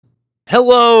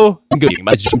Hello, good evening.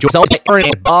 My name is yourself, Aaron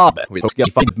and Bob. We're supposed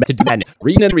to find method and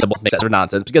reading and readable makes sense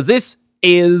nonsense because this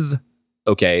is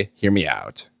okay. Hear me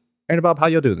out. Aaron and Bob, how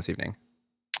y'all doing this evening?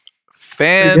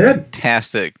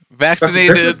 Fantastic.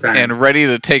 Vaccinated and ready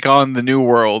to take on the new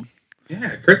world.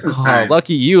 Yeah, Christmas time.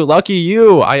 Lucky you.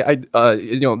 I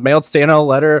mailed Santa a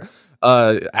letter.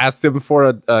 Asked him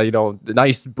for a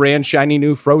nice brand shiny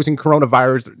new frozen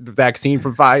coronavirus vaccine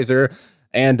from Pfizer.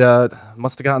 And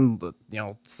must have gotten,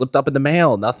 slipped up in the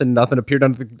mail. Nothing appeared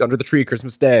under the tree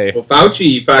Christmas Day. Well,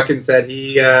 Fauci fucking said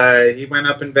he went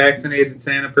up and vaccinated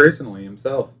Santa personally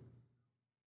himself.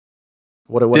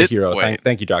 What a hero!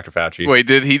 Thank you, Dr. Fauci. Wait,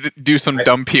 did he do some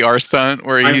dumb PR stunt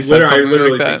where he said something I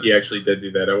literally like think he actually did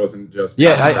do that. I wasn't just.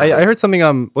 Yeah, I heard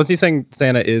something. Was he saying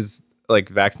Santa is like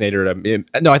vaccinated?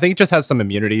 No, I think he just has some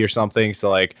immunity or something, so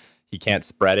like he can't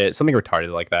spread it. Something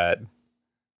retarded like that.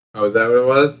 Oh, is that what it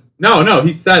was? No,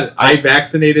 he said, I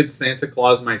vaccinated Santa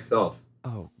Claus myself.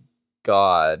 Oh,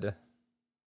 God.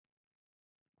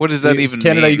 What does that even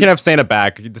Canada, mean? You can have Santa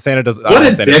back. Santa doesn't. What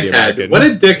a dickhead. What a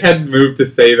dickhead move to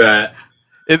say that.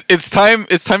 It's time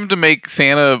to make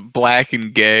Santa black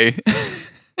and gay. He'd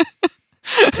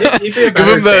be a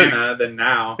better Santa than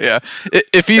now. Yeah.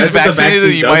 If he's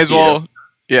vaccinated, you might as well.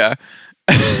 Yeah.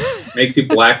 Makes you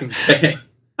black and gay.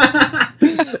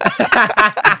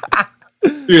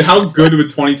 Dude, how good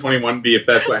would 2021 be if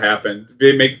that's what happened?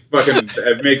 Make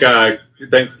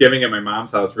Thanksgiving at my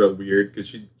mom's house real weird because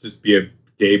she'd just be a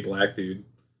gay black dude.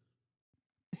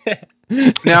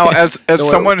 Now, as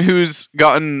someone who's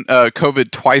gotten COVID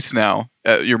twice now,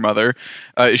 your mother,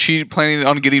 is she planning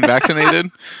on getting vaccinated?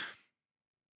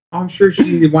 I'm sure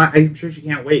she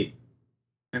can't wait.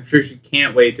 I'm sure she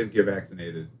can't wait to get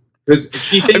vaccinated because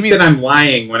she thinks that I'm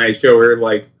lying when I show her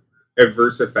like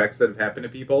adverse effects that have happened to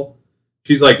people.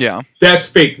 She's like, yeah, that's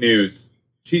fake news.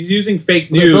 She's using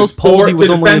fake news to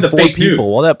defend the fake news.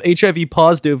 Well, that HIV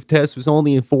positive test was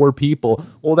only in 4 people.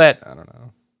 Well, I don't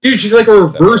know. Dude, she's like a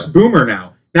reverse boomer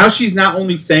now. Now she's not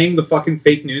only saying the fucking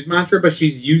fake news mantra, but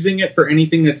she's using it for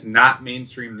anything that's not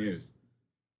mainstream news.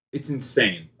 It's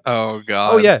insane. Oh,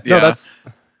 God. Oh, yeah. No, that's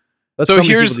so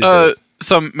here's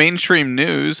some mainstream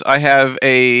news. I have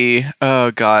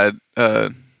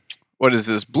what is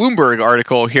this? Bloomberg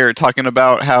article here talking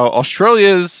about how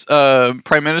Australia's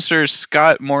Prime Minister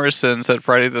Scott Morrison said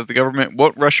Friday that the government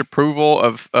won't rush approval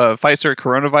of Pfizer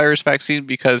coronavirus vaccine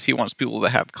because he wants people to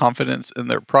have confidence in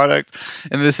their product.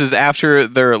 And this is after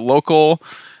their local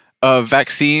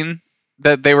vaccine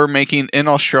that they were making in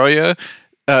Australia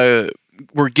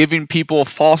were giving people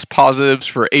false positives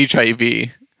for HIV.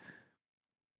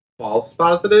 False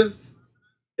positives?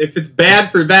 If it's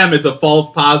bad for them, it's a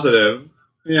false positive.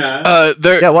 Yeah.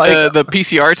 The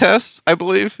PCR tests, I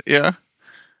believe. Yeah.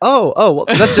 Oh, well,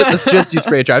 that's just used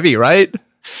for HIV, right?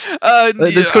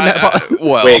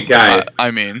 Wait, guys.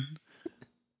 I mean,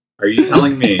 are you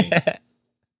telling me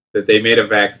that they made a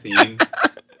vaccine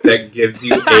that gives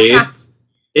you AIDS?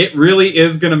 It really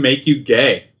is gonna make you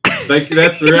gay. Like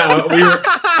that's real.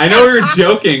 I know we were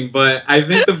joking, but I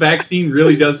think the vaccine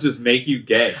really does just make you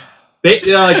gay. They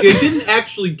didn't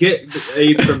actually get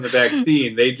AIDS from the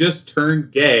vaccine. They just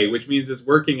turned gay, which means it's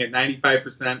working at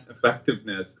 95%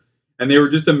 effectiveness. And they were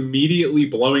just immediately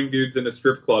blowing dudes in a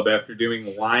strip club after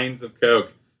doing lines of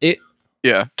coke. It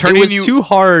was too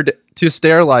hard to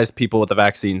sterilize people with the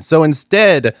vaccine. So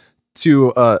instead,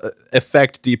 to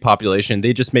affect depopulation,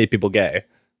 they just made people gay.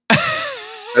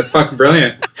 That's fucking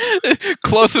brilliant.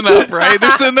 Close enough, right?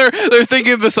 They're sitting there, they're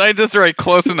thinking the scientists are right,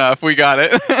 close enough, we got it.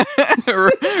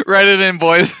 Write it in,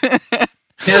 boys.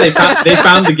 Yeah, they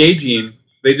found the gay gene.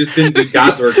 They just didn't do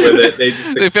God's work with it.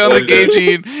 They found the gay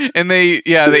gene and they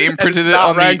imprinted it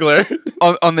on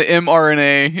the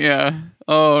mRNA. Yeah.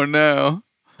 Oh no.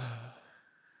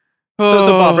 So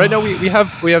Bob, right now we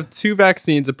have 2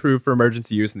 vaccines approved for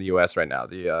emergency use in the U.S. right now.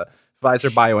 The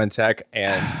Pfizer BioNTech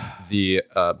and the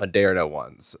Moderna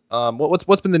ones.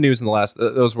 What's been the news in the last?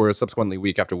 Those were subsequently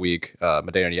week after week.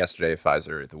 Moderna yesterday,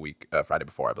 Pfizer the week Friday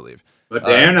before, I believe.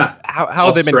 Moderna. How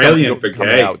have they been coming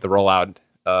out with the rollout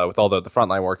with all the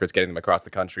frontline workers getting them across the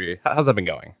country? How's that been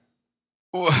going?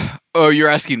 Oh, you're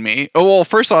asking me. Oh well,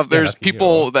 first off, there's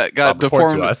people that got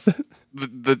deformed. To us.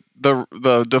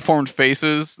 The deformed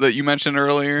faces that you mentioned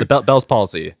earlier. The Bell's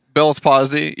palsy. Bell's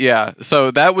palsy, yeah.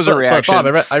 So that was a reaction.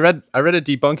 Bob, I read a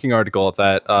debunking article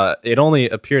that it only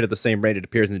appeared at the same rate it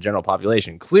appears in the general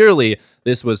population. Clearly,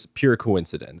 this was pure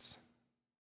coincidence.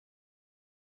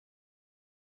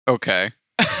 Okay.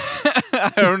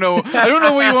 I don't know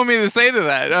what you want me to say to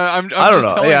that. I don't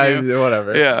know. Yeah,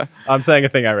 whatever. Yeah. I'm saying a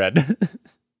thing I read.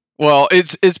 Well,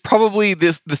 it's probably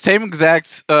the same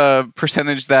exact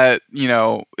percentage that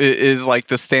is like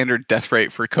the standard death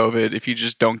rate for COVID if you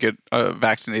just don't get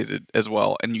vaccinated as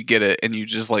well, and you get it and you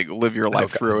just like live your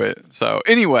life through it. So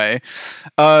anyway,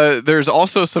 there's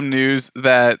also some news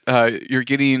that you're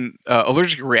getting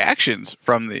allergic reactions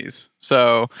from these.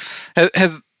 So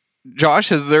has Josh,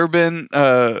 has there been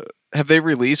have they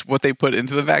released what they put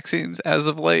into the vaccines as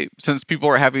of late? Since people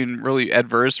are having really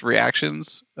adverse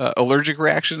reactions, allergic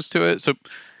reactions to it. So,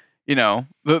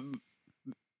 the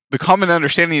common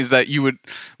understanding is that you would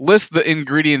list the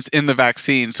ingredients in the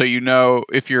vaccine, so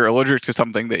if you're allergic to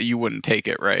something that you wouldn't take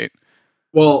it, right?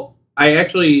 Well, they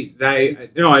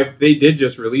did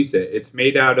just release it. It's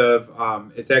made out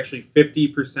of it's actually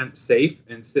 50% safe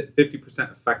and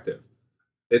 50% effective.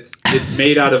 It's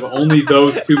made out of only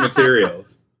those two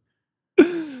materials.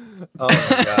 Oh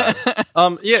my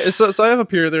god. Yeah. So I have up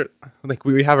here there. Like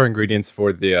we have our ingredients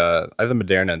for the. I have the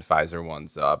Moderna and Pfizer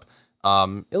ones up.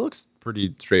 It looks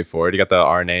pretty straightforward. You got the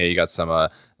RNA. You got some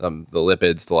the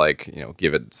lipids to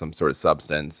give it some sort of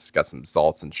substance. Got some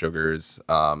salts and sugars.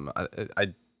 I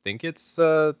think it's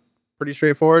pretty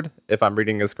straightforward if I'm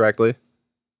reading this correctly.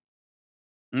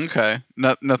 Okay.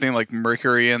 Nothing like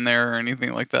mercury in there or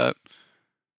anything like that.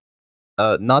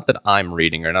 Not that I'm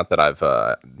reading, or not that I've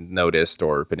noticed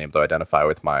or been able to identify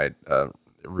with my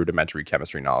rudimentary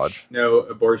chemistry knowledge. No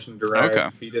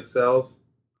abortion-derived fetus cells?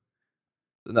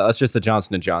 No, that's just the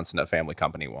Johnson & Johnson, a family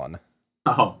company one.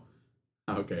 Oh,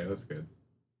 okay, that's good.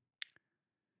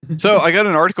 So I got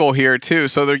an article here, too.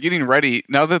 So they're getting ready.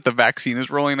 Now that the vaccine is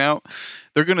rolling out,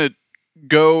 they're going to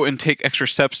go and take extra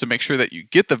steps to make sure that you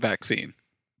get the vaccine.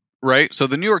 Right? So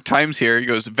the New York Times here, he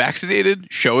goes, vaccinated,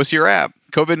 show us your app.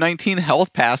 COVID-19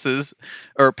 health passes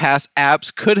or pass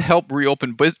apps could help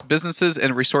reopen businesses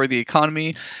and restore the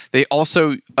economy. They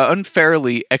also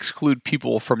unfairly exclude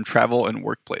people from travel and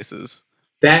workplaces.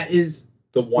 That is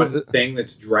the one thing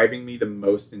that's driving me the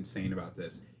most insane about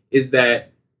this, is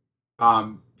that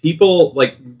people,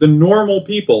 like the normal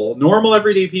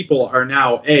everyday people are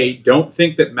now, don't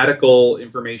think that medical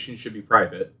information should be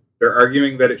private. They're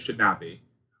arguing that it should not be.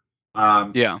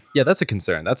 Yeah, that's a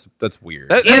concern. That's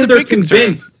weird. And they're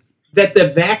convinced that the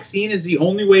vaccine is the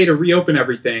only way to reopen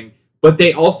everything, but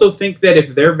they also think that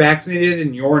if they're vaccinated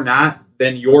and you're not,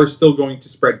 then you're still going to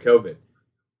spread COVID.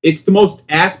 It's the most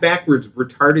ass-backwards,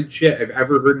 retarded shit I've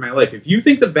ever heard in my life. If you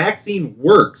think the vaccine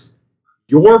works,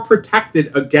 you're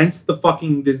protected against the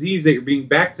fucking disease that you're being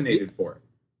vaccinated for.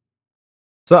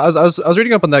 So I was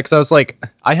reading up on that because I was like,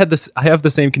 I have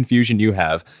the same confusion you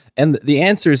have, and the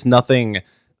answer is nothing.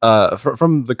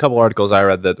 From the couple articles I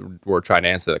read that were trying to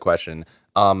answer that question,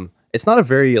 it's not a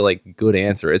very good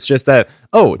answer. It's just that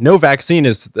no vaccine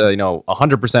is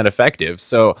 100% effective.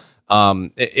 So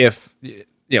if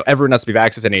everyone has to be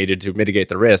vaccinated to mitigate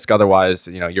the risk, otherwise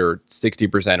you're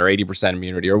 60% or 80%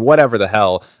 immunity or whatever the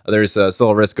hell. There's still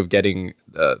a risk of getting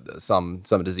some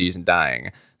disease and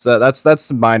dying. So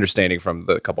that's my understanding from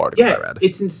the couple articles I read.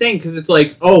 It's insane because it's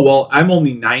like, I'm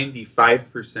only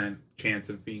 95% chance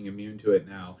of being immune to it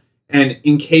now, and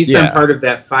in case I'm part of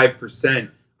that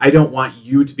 5%, I don't want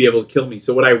you to be able to kill me.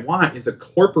 So what I want is a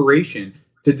corporation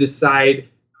to decide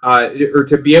or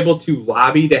to be able to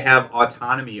lobby to have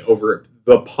autonomy over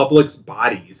the public's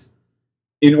bodies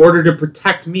in order to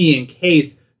protect me in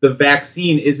case the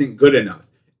vaccine isn't good enough.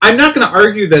 I'm not going to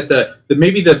argue that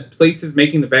maybe the places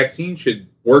making the vaccine should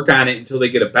work on it until they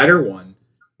get a better one.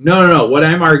 No. What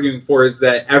I'm arguing for is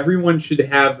that everyone should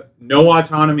have no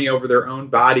autonomy over their own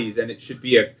bodies, and it should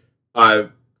be a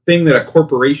thing that a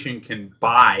corporation can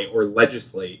buy or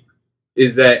legislate,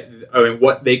 is that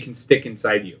what they can stick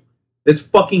inside you. That's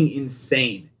fucking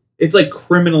insane. It's like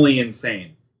criminally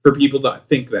insane for people to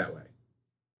think that way.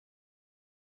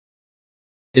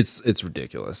 It's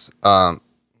ridiculous.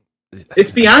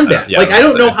 It's beyond that. I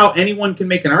don't know how anyone can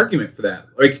make an argument for that.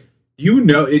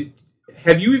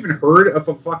 Have you even heard of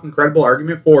a fucking credible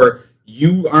argument for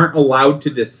you aren't allowed to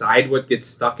decide what gets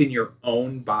stuck in your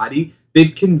own body?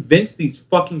 They've convinced these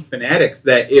fucking fanatics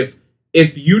that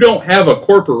if you don't have a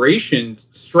corporation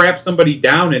strap somebody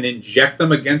down and inject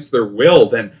them against their will,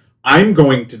 then I'm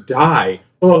going to die.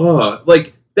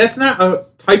 That's not a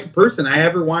type of person I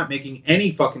ever want making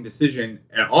any fucking decision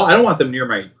at all. I don't want them near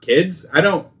my kids. I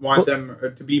don't want them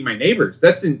to be my neighbors.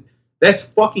 That's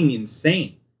fucking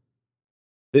insane.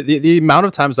 The amount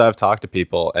of times I've talked to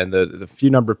people and the few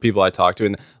number of people I talk to,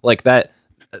 and that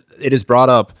it is brought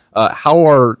up, how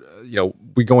are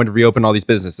we going to reopen all these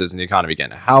businesses and the economy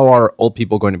again? How are old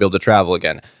people going to be able to travel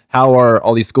again? How are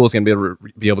all these schools going to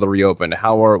be able to reopen?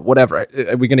 How are whatever?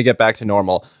 Are we going to get back to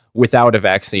normal without a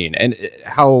vaccine? And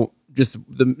how just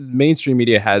the mainstream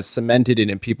media has cemented it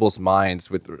in people's minds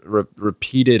with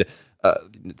repeated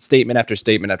statement after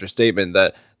statement after statement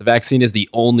that the vaccine is the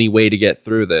only way to get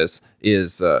through this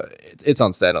is it's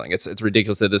unsettling. It's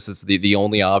ridiculous that this is the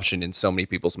only option in so many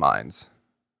people's minds.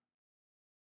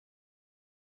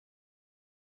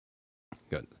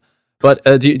 Good, but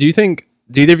do you think?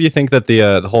 Do either of you think that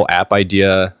the whole app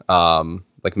idea,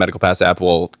 like Medical Pass app,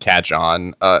 will catch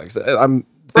on? 'Cause I'm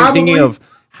thinking of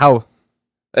how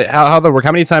they work.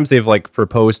 How many times they've like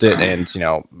proposed it and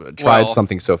tried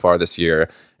something so far this year,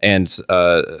 and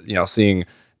seeing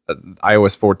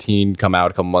iOS 14 come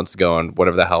out a couple months ago and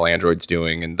whatever the hell Android's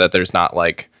doing, and that there's not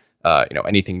like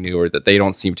anything new, or that they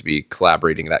don't seem to be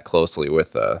collaborating that closely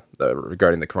with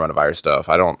regarding the coronavirus stuff.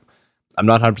 I'm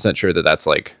not 100% sure that that's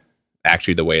like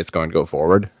actually the way it's going to go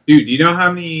forward. Dude, do you know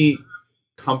how many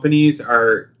companies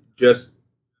are just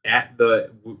at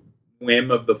the whim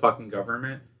of the fucking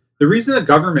government? The reason the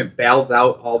government bails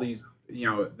out all these,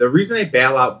 the reason they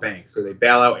bail out banks or they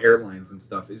bail out airlines and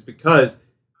stuff is because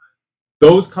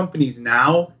those companies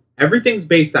now, everything's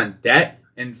based on debt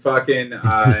and fucking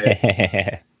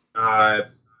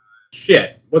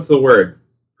shit. What's the word?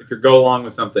 If you go along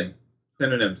with something.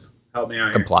 Synonyms. Help me out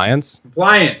here. Compliance?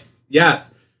 Compliance.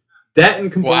 Yes. Debt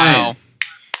and compliance.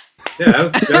 Wow. Yeah, that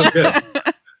was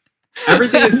good.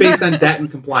 Everything is based on debt and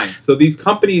compliance. So these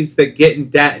companies that get in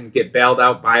debt and get bailed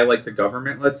out by like the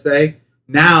government, let's say,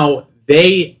 now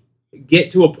they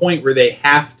get to a point where they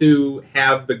have to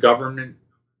have the government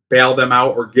bail them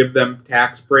out or give them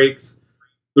tax breaks.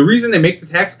 The reason they make the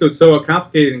tax code so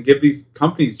complicated and give these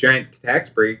companies giant tax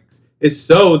breaks is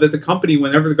so that the company,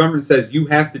 whenever the government says you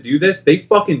have to do this, they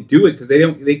fucking do it because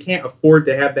they can't afford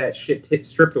to have that shit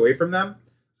stripped away from them.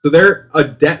 So they're a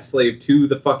debt slave to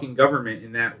the fucking government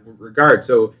in that regard.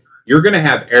 So you're gonna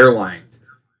have airlines,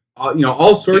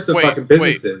 all sorts of fucking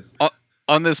businesses.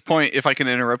 On this point, if I can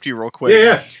interrupt you real quick.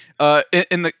 Yeah.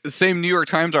 In the same New York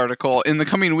Times article, in the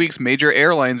coming weeks, major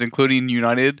airlines, including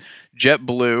United,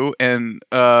 JetBlue, and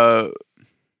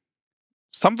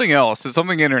something else, it's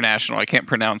something international, I can't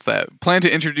pronounce that, plan to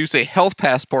introduce a health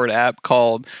passport app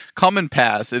called Common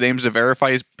Pass. It aims to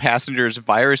verify passengers'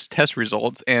 virus test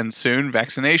results and soon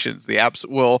vaccinations. The apps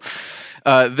will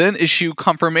then issue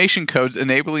confirmation codes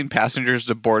enabling passengers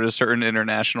to board a certain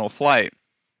international flight.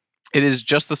 It is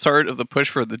just the start of the push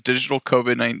for the digital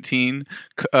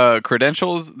COVID-19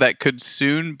 credentials that could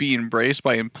soon be embraced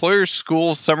by employers,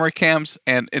 schools, summer camps,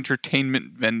 and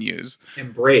entertainment venues.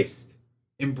 Embraced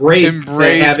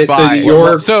have it by.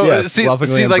 so yes, see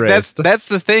like that's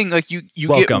the thing. Like you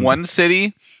get one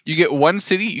city, you get one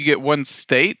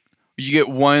state, you get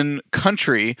one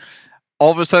country. All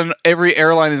of a sudden, every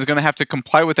airline is going to have to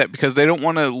comply with that because they don't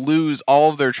want to lose all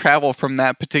of their travel from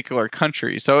that particular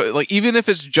country. So, like, even if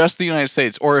it's just the United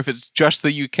States or if it's just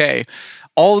the UK,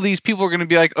 all of these people are going to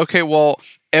be like, okay, well,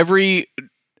 every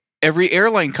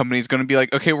airline company is going to be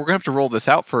like, okay, we're going to have to roll this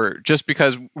out just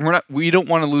because we don't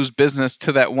want to lose business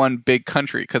to that one big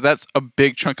country because that's a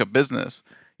big chunk of business.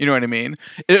 You know what I mean?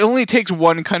 It only takes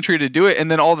one country to do it,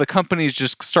 and then all the companies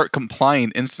just start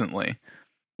complying instantly.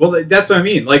 Well, that's what I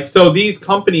mean. Like, so these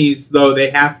companies, though,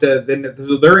 they have to,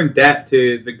 they're in debt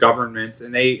to the governments,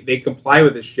 and they comply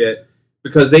with this shit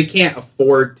because they can't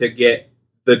afford to get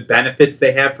the benefits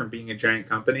they have from being a giant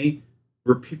company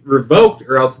revoked,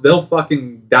 or else they'll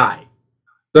fucking die.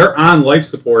 They're on life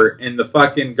support, and the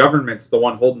fucking government's the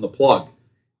one holding the plug.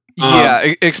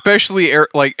 Yeah, especially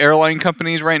airline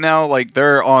companies right now. Like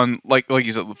they're on like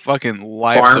you said, fucking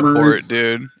life support,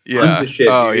 dude. Yeah. Tons of shit,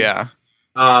 oh dude. Yeah.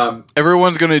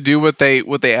 Everyone's gonna do what they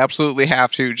absolutely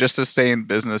have to just to stay in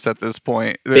business at this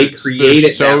point. They create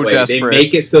it so that way. Desperate. They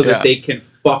make it so that they can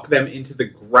fuck them into the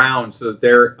ground, so that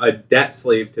they're a debt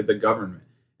slave to the government.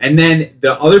 And then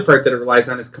the other part that it relies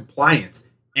on is compliance.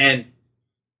 And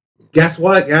guess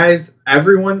what, guys?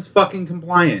 Everyone's fucking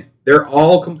compliant. They're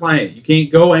all compliant. You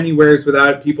can't go anywhere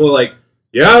without people like,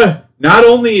 yeah, not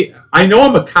only, I know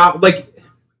I'm a cow. Like,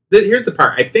 here's the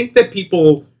part. I think that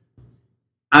people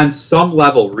on some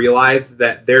level realize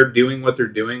that they're doing what they're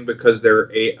doing because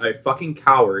they're a fucking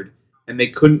coward and they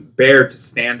couldn't bear to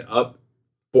stand up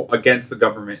against the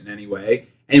government in any way.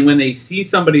 And when they see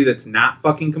somebody that's not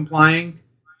fucking complying,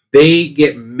 they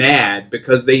get mad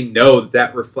because they know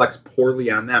that reflects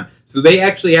poorly on them. So they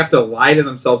actually have to lie to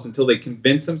themselves until they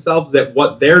convince themselves that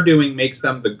what they're doing makes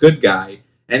them the good guy.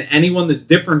 And anyone that's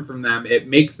different from them, it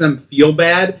makes them feel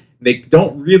bad. They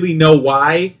don't really know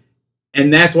why.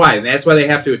 And that's why. And that's why they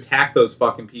have to attack those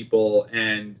fucking people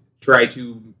and try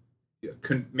to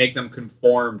make them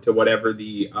conform to whatever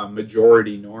the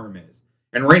majority norm is.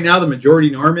 And right now the majority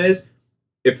norm is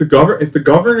if the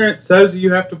government says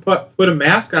you have to put a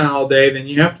mask on all day, then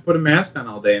you have to put a mask on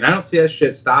all day, and I don't see that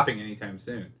shit stopping anytime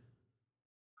soon.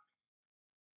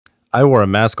 I wore a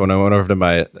mask when I went over to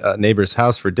my neighbor's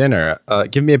house for dinner.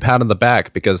 Give me a pat on the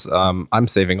back because I'm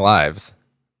saving lives.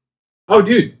 Oh,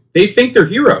 dude, they think they're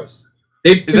heroes.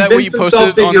 They've Is that what you convinced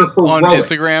posted themselves that you're on heroic.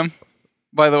 Instagram?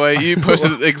 By the way, you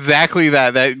posted exactly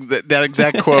that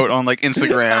exact quote on like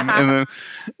Instagram, and then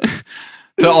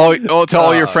to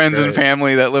all your friends and great.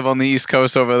 family that live on the East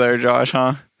Coast over there, Josh,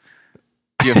 huh?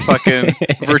 You fucking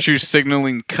virtue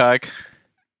signaling cuck.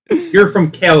 You're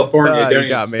from California. Don't you even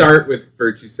got me. start with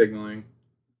virtue signaling.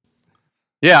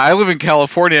 Yeah, I live in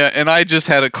California, and I just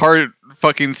had a car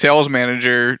fucking sales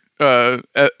manager at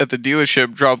the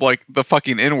dealership drop like the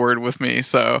fucking N-word with me.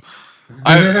 So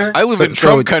I live in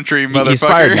Trump country, motherfucker. He's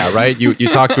fired now, right? You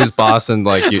talked to his boss and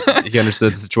like he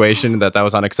understood the situation that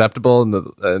was unacceptable,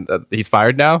 and he's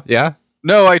fired now. Yeah.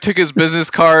 No, I took his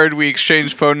business card. We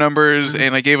exchanged phone numbers,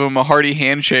 and I gave him a hearty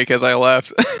handshake as I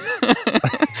left.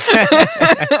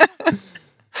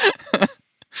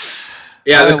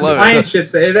 Yeah, the I love compliance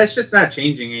shit's that shit's not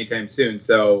changing anytime soon.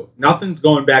 So nothing's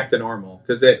going back to normal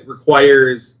because it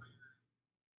requires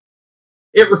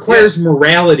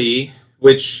morality,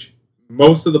 which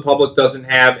most of the public doesn't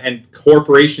have, and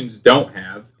corporations don't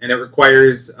have, and it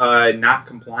requires not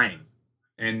complying,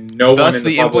 and no one in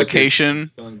the public is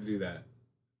willing to do that.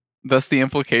 That's the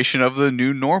implication of the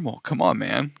new normal. Come on,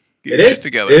 man. It is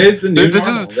together. It is the new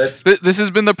normal. This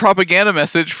has been the propaganda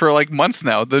message for like months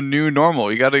now. The new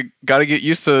normal. You gotta get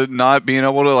used to not being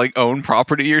able to like own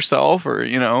property yourself, or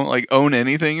like own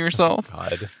anything yourself.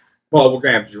 God. Well, we're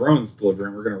gonna have drones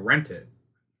delivering. We're gonna rent it.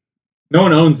 No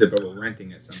one owns it, but we're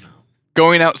renting it somehow.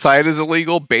 Going outside is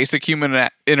illegal. Basic human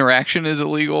interaction is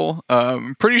illegal.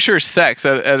 Pretty sure sex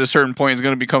at a certain point is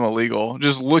going to become illegal.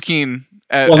 Just looking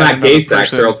at not gay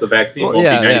sex, or else the vaccine won't be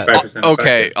 95%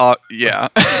 okay, yeah.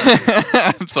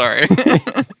 I'm sorry.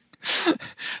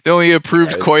 The only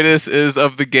approved coitus is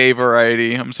of the gay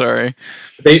variety. I'm sorry.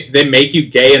 They make you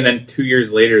gay, and then 2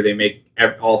 years later they make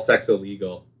all sex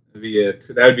illegal. That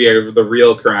would be the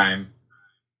real crime.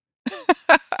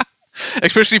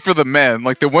 Especially for the men.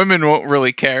 Like, the women won't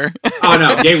really care. Oh,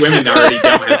 no. Gay women already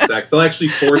don't have sex. They'll actually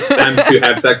force them to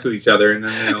have sex with each other, and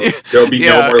then there'll be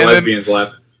no more lesbians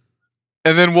left.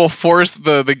 And then we'll force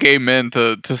the gay men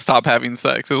to stop having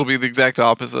sex. It'll be the exact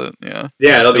opposite. Yeah.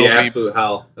 Yeah, it'll be absolute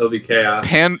hell. It'll be chaos.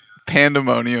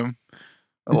 Pandemonium.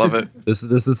 I love it. This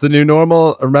is the new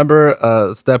normal.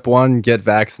 Remember, step 1, get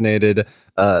vaccinated.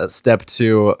 Step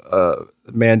 2,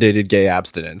 mandated gay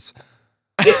abstinence.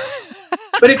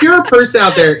 But if you're a person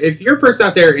out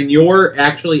there, and you're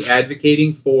actually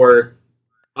advocating for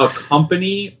a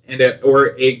company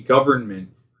or a government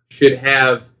should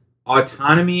have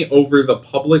autonomy over the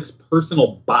public's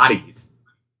personal bodies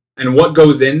and what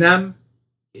goes in them,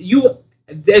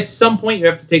 at some point you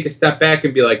have to take a step back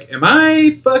and be like, am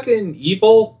I fucking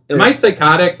evil? Am I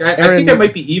psychotic? I think I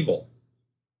might be evil.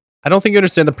 I don't think you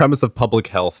understand the premise of public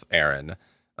health, Aaron.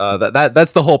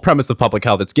 That's the whole premise of public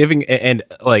health. It's giving, and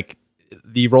like,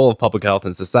 the role of public health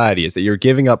in society is that you're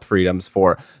giving up freedoms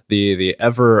for the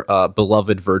ever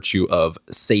beloved virtue of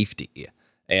safety,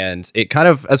 and it kind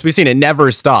of, as we've seen, it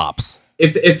never stops.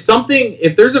 If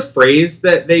there's a phrase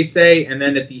that they say, and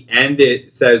then at the end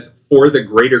it says "for the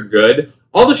greater good,"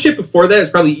 all the shit before that is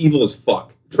probably evil as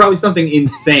fuck. It's probably something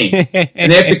insane,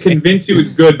 and they have to convince you it's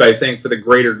good by saying "for the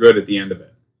greater good" at the end of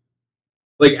it.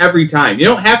 Like, every time, you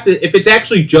don't have to. If it's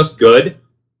actually just good,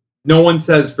 no one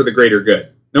says "for the greater good."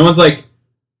 No one's like,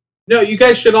 no, you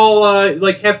guys should all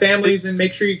have families and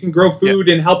make sure you can grow food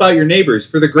and help out your neighbors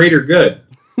for the greater good.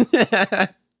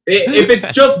 If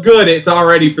it's just good, it's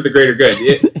already for the greater good.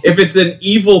 If it's an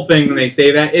evil thing when they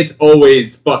say that, it's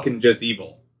always fucking just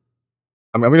evil.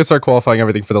 I'm going to start qualifying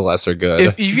everything for the lesser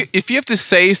good. If you have to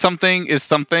say something is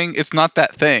something, it's not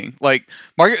that thing. Like,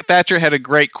 Margaret Thatcher had a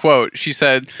great quote. She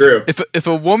said, "True. If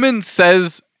a woman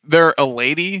says they're a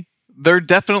lady, they're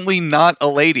definitely not a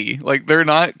lady. Like, they're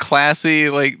not classy.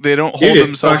 Like, they don't hold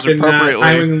themselves appropriately."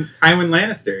 Tywin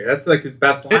Lannister. That's like his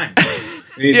best line.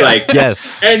 And he's like,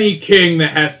 yes, any king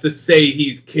that has to say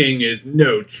he's king is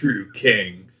no true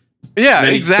king. Yeah, and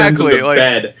then exactly. He sends him to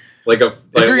bed like a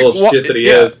little shit that he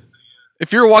is.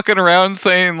 If you're walking around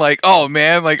saying like, "Oh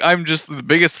man, like I'm just the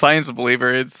biggest science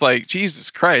believer," it's like,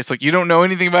 Jesus Christ, like you don't know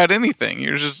anything about anything.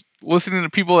 You're just listening to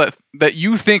people that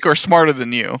you think are smarter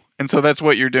than you, and so that's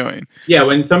what you're doing. Yeah,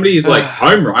 when somebody's like,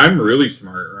 "I'm really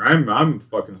smart," or "I'm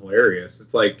fucking hilarious,"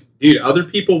 it's like, dude, other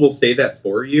people will say that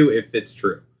for you if it's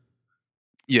true.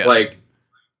 Yeah, like,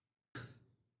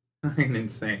 fucking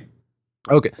insane.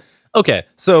 Okay.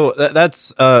 So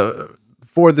that's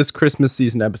for this Christmas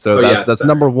season episode. Oh, That's sorry.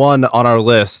 number one on our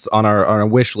list, on our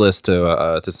wish list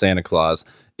to Santa Claus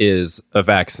is a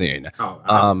vaccine.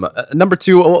 Number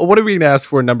two, what are we gonna ask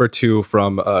for? Number two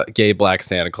from gay black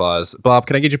Santa Claus. Bob,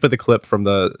 can I get you to put the clip from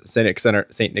the Saint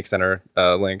Nick Center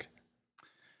link?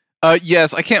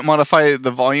 Yes, I can't modify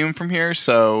the volume from here,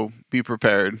 so be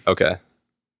prepared. Okay.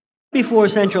 Before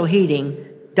central heating,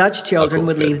 Dutch children cool,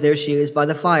 would good. leave their shoes by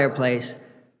the fireplace,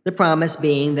 the promise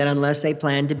being that unless they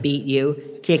planned to beat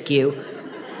you, kick you,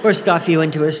 or stuff you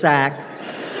into a sack,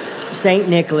 St.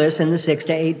 Nicholas and the 6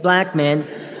 to 8 black men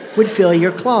would fill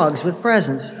your clogs with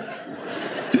presents.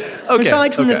 Okay.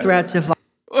 Aside from the threats of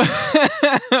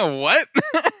What?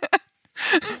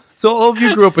 So all of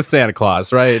you grew up with Santa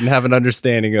Claus, right? And have an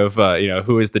understanding of,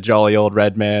 who is the jolly old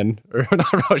red man? Or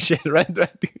not shit, red.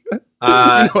 You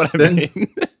know what I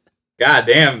mean? God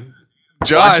damn.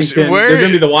 Josh, They're going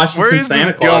to be the where Washington is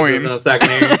Santa this Clauses going? in a second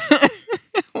here.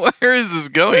 Where is this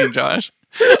going, Josh?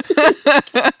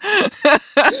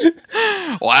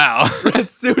 Wow. Red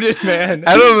suited man.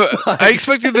 I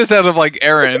expected this out of like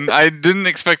Aaron. I didn't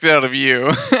expect it out of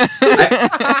you.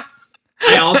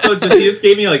 I also he just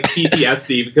gave me like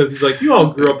PTSD because he's like, you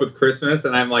all grew up with Christmas,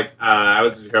 and I'm like, I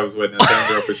was a Jehovah's Witness. I didn't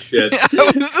grow up with shit.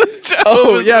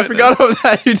 Oh yeah, I forgot about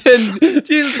that. You didn't.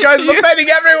 Jesus Christ, I'm offending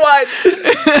everyone.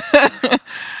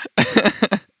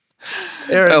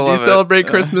 Aaron, do you celebrate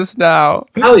Christmas now?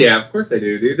 Hell yeah, of course I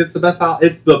do, dude. It's the best.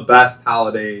 It's the best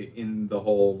holiday in the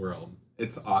whole world.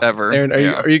 It's awesome. Ever. Aaron,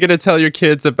 are you gonna tell your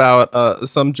kids about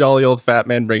some jolly old fat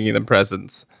man bringing them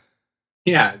presents?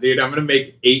 Yeah, dude. I'm gonna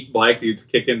make 8 black dudes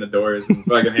kick in the doors and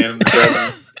fucking hand them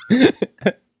the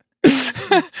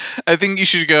presents. I think you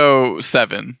should go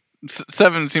 7.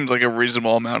 7 seems like a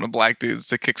reasonable amount of black dudes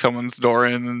to kick someone's door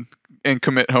in and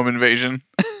commit home invasion.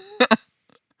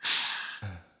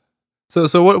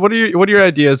 So what are your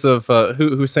ideas of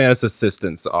who Santa's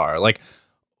assistants are? Like,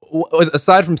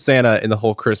 aside from Santa in the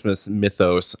whole Christmas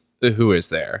mythos, who is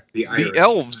there? The Irish. The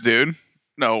elves, dude.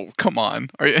 No, come on.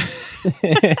 Are you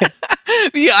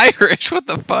the Irish? What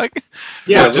the fuck?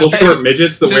 Yeah, What, little just- short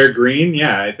midgets that just- wear green.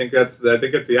 Yeah, I think it's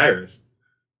the Irish.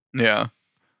 Yeah.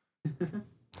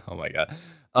 Oh my god.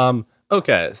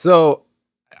 Okay, so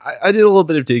I did a little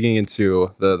bit of digging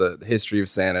into the history of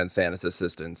Santa and Santa's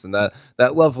assistants, and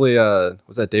that lovely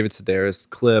was that David Sedaris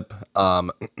clip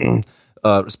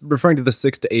referring to the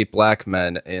 6 to 8 black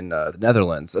men in the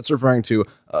Netherlands. That's referring to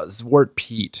Zwart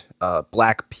Piet,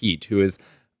 Black Pete, who is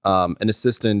an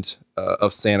assistant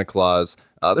of Santa Claus.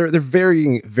 They're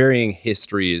varying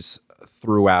histories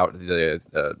throughout the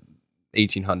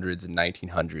 1800s and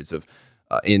 1900s of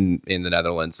in the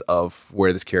Netherlands of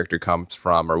where this character comes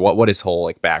from or what his whole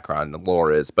like background and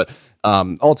lore is. But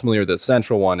ultimately, the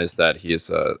central one is that he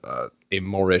is a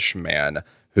Moorish man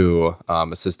who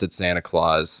assisted Santa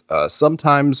Claus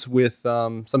sometimes with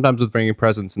bringing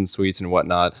presents and sweets and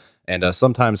whatnot, and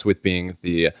sometimes with being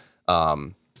the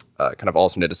kind of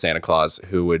alternate to Santa Claus,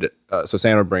 who would so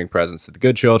Santa would bring presents to the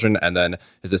good children, and then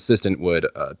his assistant would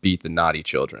beat the naughty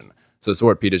children. So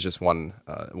Zwart Piet is just one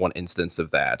instance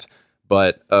of that.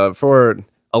 But for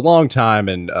a long time,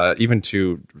 and even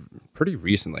to pretty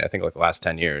recently, I think like the last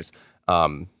 10 years,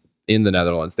 in the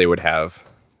Netherlands, they would have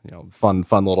fun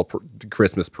little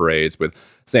Christmas parades with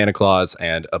Santa Claus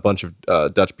and a bunch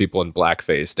of Dutch people in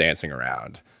blackface dancing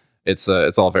around. It's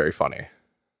all very funny.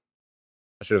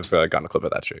 I should have gotten a clip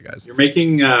of that show, you guys. You're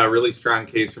making a really strong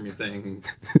case for me saying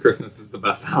Christmas is the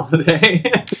best holiday.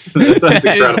 That sounds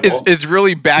incredible. It's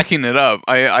really backing it up.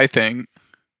 I think.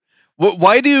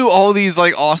 Why do all these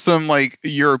like awesome like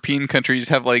European countries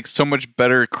have like so much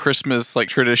better Christmas like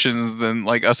traditions than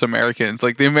like us Americans?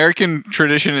 Like the American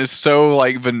tradition is so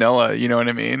like vanilla, you know what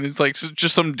I mean? It's like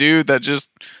just some dude that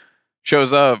just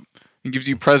shows up and gives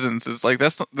you presents. It's like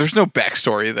there's no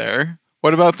backstory there.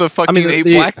 What about the fucking 8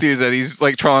 black dudes that he's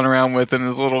like trawling around with in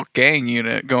his little gang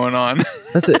unit going on?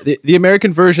 That's it. The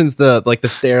American version's the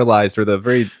sterilized or the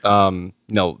very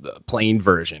plain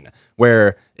version,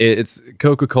 where it's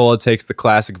Coca-Cola takes the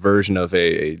classic version of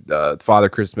a Father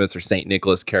Christmas or Saint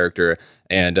Nicholas character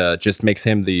and just makes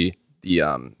him the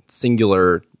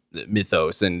singular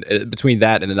mythos, and between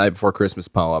that and the Night Before Christmas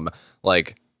poem,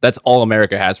 like that's all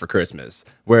America has for Christmas.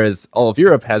 Whereas all of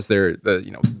Europe has their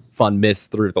fun myths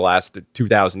through the last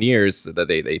 2,000 years that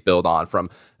they build on, from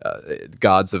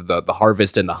gods of the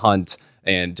harvest and the hunt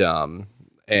and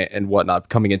whatnot,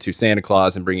 coming into Santa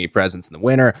Claus and bringing presents in the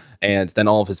winter, and then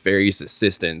all of his various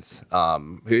assistants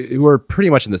who are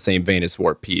pretty much in the same vein as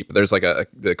Zwart Piet. But there's like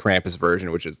the Krampus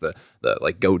version, which is the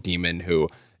like goat demon who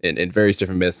in various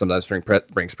different myths sometimes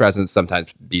brings presents,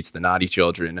 sometimes beats the naughty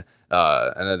children,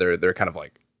 and then they're kind of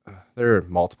like there are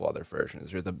multiple other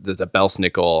versions. There's the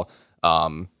Belsnickel,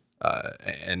 and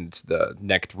the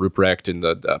Knecht Ruprecht and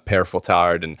the Per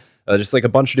Foltard, and just like a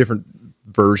bunch of different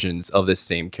versions of this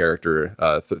same character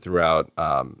throughout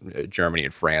Germany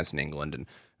and France and England and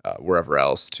wherever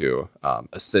else to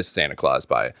assist Santa Claus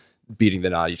by beating the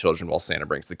naughty children while Santa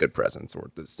brings the good presents,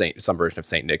 or some version of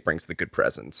Saint Nick brings the good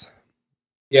presents.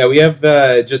 Yeah, we have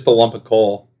just a lump of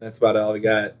coal. That's about all we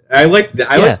got. I like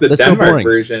the Denmark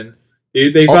version.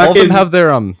 Dude, they all of them fucking have their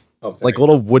sorry.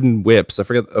 little wooden whips. I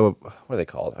forget what are they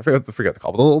called. I forget the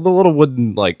call. But the little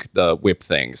wooden the whip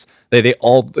things. They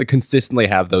all consistently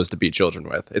have those to beat children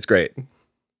with. It's great.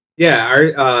 Yeah,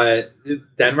 our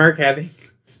Denmark having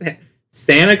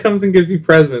Santa comes and gives you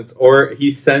presents, or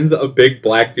he sends a big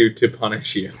black dude to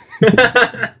punish you.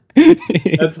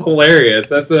 That's hilarious.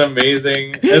 That's an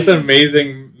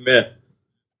amazing myth.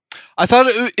 I thought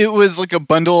it was like a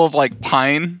bundle of like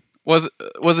pine. Was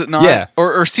it not? Yeah.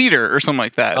 Or cedar or something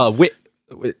like that.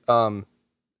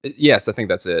 Yes, I think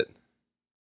that's it.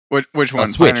 Which one?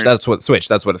 Switch. Pine Switch.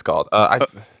 That's what it's called. a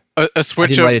I switch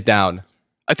didn't of. write it down.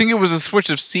 I think it was a switch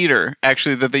of cedar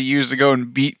actually that they used to go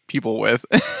and beat people with.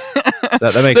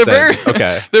 That makes They're sense.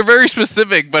 Okay. They're very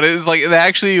specific, but it's like they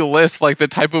actually list like the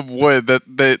type of wood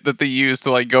that they use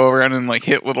to like go around and like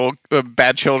hit little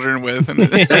bad children with. And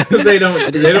That's because they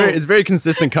don't. It's very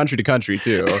consistent country to country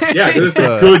too. Yeah, because it's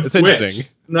a good it's switch. interesting.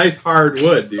 Nice hard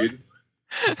wood, dude.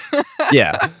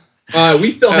 Yeah.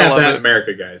 We still I have love that it. in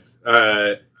America, guys.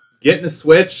 Getting a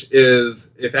switch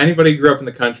is, if anybody grew up in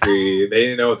the country, they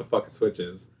didn't know what the fuck a switch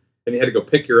is. And you had to go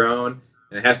pick your own,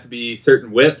 and it has to be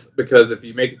certain width, because if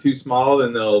you make it too small,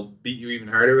 then they'll beat you even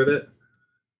harder with it.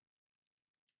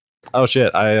 Oh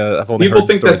shit! I've only People heard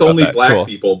think stories that's about only that. black Cool.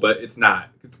 people, but it's not.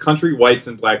 It's country whites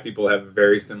and black people have a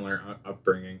very similar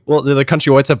upbringing. Well, do the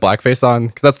country whites have blackface on?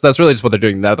 Because that's really just what they're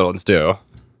doing in the Netherlands too.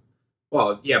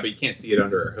 Well, yeah, but you can't see it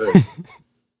under our hoods.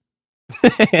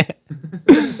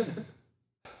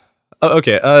 Oh,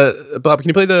 okay. Bob, can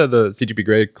you play the CGP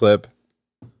Grey clip?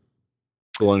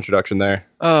 A little introduction there.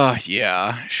 oh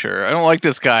yeah, sure. I don't like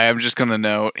this guy. I'm just gonna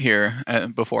note here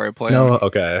before I play. No, him.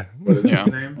 okay. What is Yeah.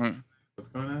 his name? Mm. What's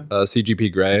going on?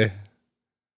 CGP Grey,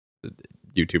 the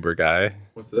YouTuber guy.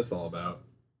 What's this all about?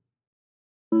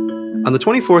 On the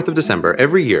 24th of December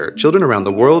every year, children around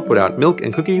the world put out milk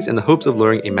and cookies in the hopes of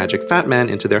luring a magic fat man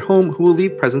into their home who will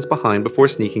leave presents behind before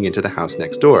sneaking into the house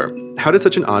next door. How did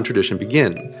such an odd tradition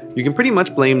begin? You can pretty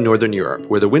much blame Northern Europe,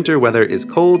 where the winter weather is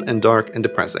cold and dark and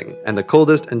depressing, and the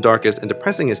coldest and darkest and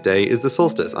depressingest day is the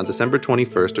solstice on December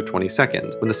 21st or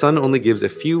 22nd, when the sun only gives a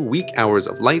few weak hours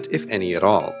of light, if any at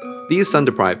all. These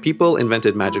sun-deprived people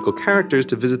invented magical characters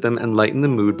to visit them and lighten the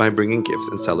mood by bringing gifts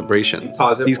and celebrations.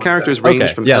 Pause it These one characters second. range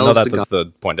Okay. from Yeah, no, elves to that's the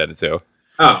point I did too.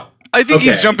 Oh, I think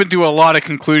he's Okay. jumping to a lot of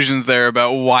conclusions there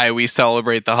about why we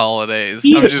celebrate the holidays.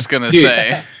 He- I'm just gonna dude,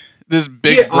 say this he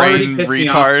big already brain pissed me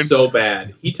off retard. so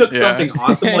bad. He took Yeah. something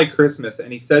awesome like Christmas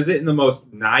and he says it in the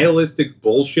most nihilistic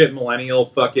bullshit millennial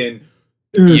fucking.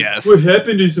 Yes. What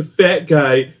happened is a fat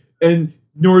guy and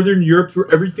Northern Europe where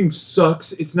everything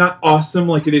sucks. It's not awesome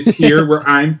like it is here where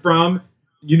I'm from.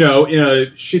 You know, in a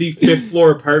shitty 5th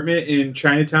floor apartment in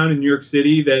Chinatown in New York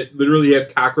City that literally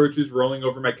has cockroaches rolling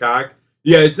over my cock.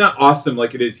 Yeah, it's not awesome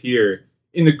like it is here.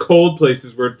 In the cold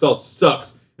places where it all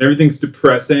sucks and everything's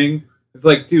depressing. It's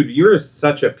like, dude, you're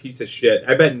such a piece of shit.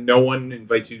 I bet no one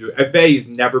invites you to. I bet he's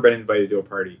never been invited to a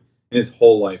party in his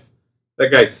whole life. That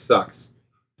guy sucks.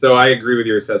 So I agree with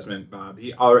your assessment, Bob.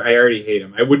 I already hate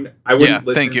him. I wouldn't Yeah,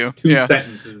 listen thank you. to 2 Yeah.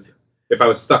 sentences if I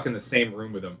was stuck in the same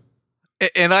room with him.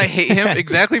 And I hate him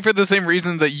exactly for the same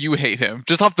reason that you hate him,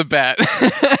 just off the bat.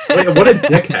 Wait, what a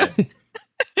dickhead.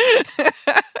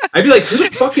 I'd be like, who the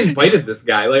fuck invited this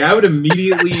guy? Like, I would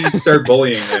immediately start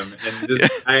bullying him, and just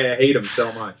I hate him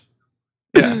so much.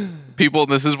 Yeah. People,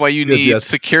 this is why you Good, need yes.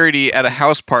 security at a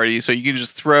house party, so you can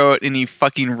just throw out any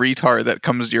fucking retard that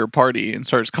comes to your party and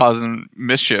starts causing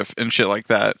mischief and shit like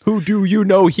that. Who do you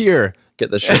know here?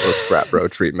 Get the shitless frat bro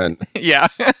treatment. Yeah.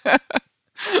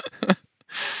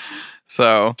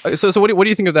 So So what do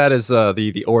you think of that as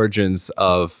the origins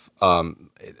of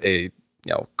a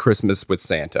Christmas with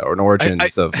Santa, or an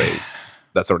origins of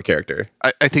that sort of character?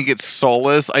 I think it's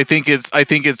soulless. I think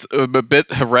it's a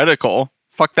bit heretical.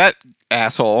 Fuck that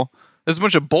asshole. This is a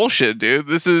bunch of bullshit, dude.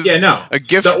 This is Yeah, no. a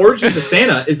gift. The origins of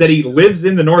Santa is that he lives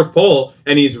in the North Pole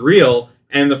and he's real,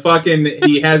 and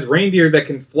he has reindeer that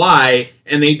can fly,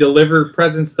 and they deliver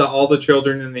presents to all the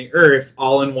children in the earth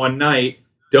all in one night.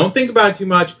 Don't think about it too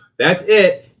much. That's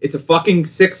it. It's a fucking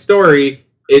sick story.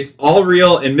 It's all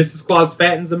real, and Mrs. Claus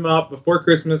fattens him up before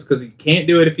Christmas because he can't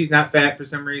do it if he's not fat for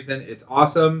some reason. It's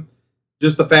awesome.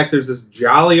 Just the fact there's this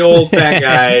jolly old fat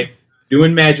guy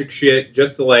doing magic shit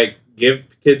just to like give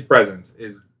kids presents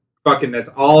is fucking. That's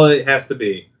all it has to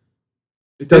be.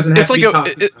 It doesn't have to be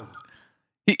talked.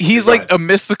 He's like a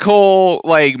mystical,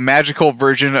 like magical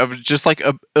version of just like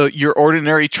your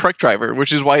ordinary truck driver,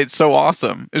 which is why it's so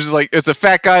awesome. It's just like it's a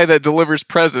fat guy that delivers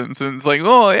presents, and it's like,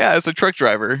 oh yeah, it's a truck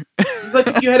driver. He's like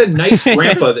if you had a nice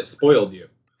grandpa that spoiled you.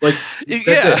 Like that's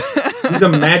it. He's a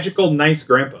magical, nice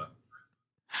grandpa.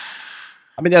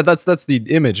 I mean, yeah, that's the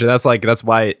image, and that's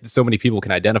why so many people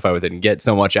can identify with it and get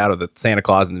so much out of the Santa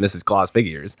Claus and the Mrs. Claus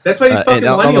figures. That's why these fucking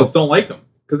millennials don't like them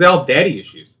because they all have daddy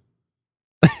issues.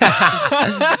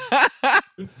 I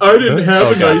didn't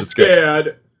have a nice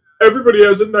dad. Everybody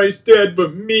has a nice dad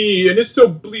but me, and it's so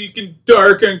bleak and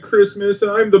dark on Christmas, and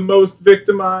I'm the most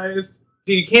victimized.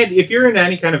 You can't, if you're in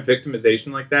any kind of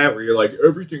victimization like that, where you're like,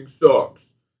 everything sucks,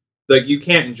 like, you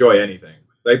can't enjoy anything.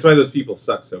 That's why those people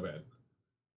suck so bad.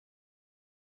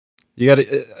 You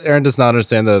gotta, Aaron does not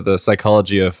understand the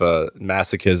psychology of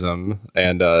masochism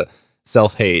and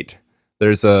self-hate.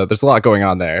 There's a lot going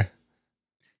on there.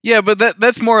 Yeah, but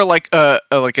that's more like a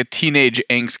teenage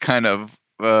angst kind of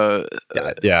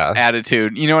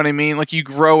attitude. You know what I mean? Like you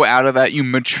grow out of that, you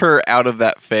mature out of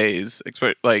that phase.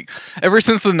 Like ever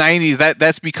since the 90s,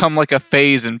 that's become like a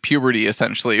phase in puberty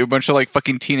essentially. A bunch of like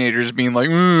fucking teenagers being like,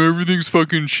 everything's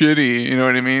fucking shitty. You know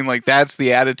what I mean? Like that's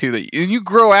the attitude and you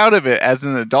grow out of it as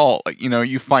an adult. Like, you know,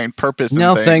 you find purpose in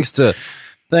things.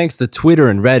 Thanks to Twitter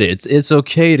and Reddit, it's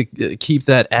okay to keep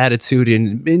that attitude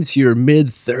into your mid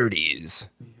 30s.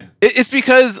 It's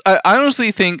because I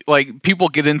honestly think like people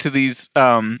get into these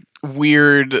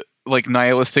weird like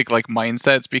nihilistic like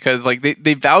mindsets because like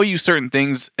they value certain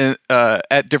things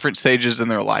at different stages in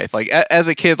their life. Like as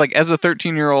a kid, like as a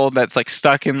 13-year-old that's like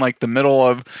stuck in like the middle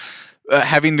of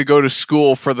having to go to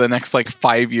school for the next like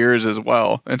 5 years as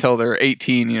well until they're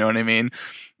 18. You know what I mean?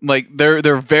 Like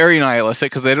they're very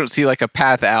nihilistic because they don't see like a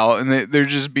path out, and they're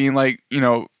just being like, you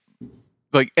know,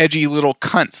 like edgy little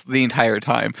cunts the entire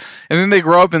time. And then they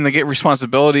grow up and they get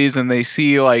responsibilities and they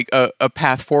see like a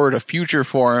path forward, a future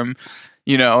for them,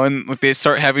 you know, and like they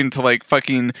start having to like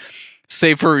fucking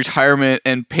save for retirement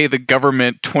and pay the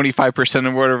government 25%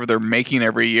 of whatever they're making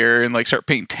every year and like start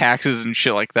paying taxes and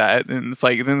shit like that. And it's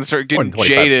like, then they start getting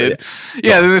jaded.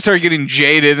 Yeah. Then they start getting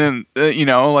jaded and, you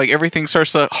know, like everything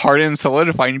starts to harden and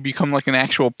solidify and you become like an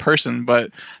actual person.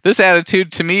 But this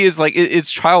attitude to me is like,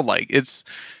 it's childlike. It's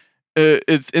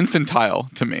infantile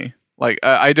to me. Like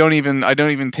I don't even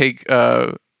take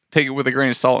it with a grain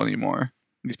of salt anymore.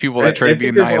 These people that try to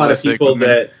be nihilistic.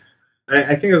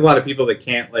 I think there's a lot of people that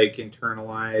can't like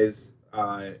internalize.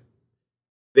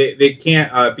 They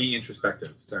can't be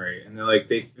introspective. Sorry, and they're like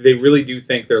they really do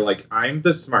think they're like, I'm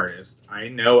the smartest. I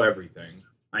know everything.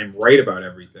 I'm right about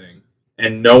everything,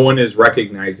 and no one is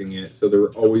recognizing it. So they're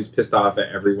always pissed off at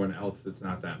everyone else that's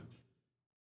not them.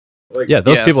 Like, yeah,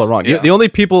 those people are wrong. Yeah. The only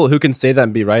people who can say that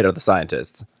and be right are the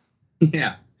scientists.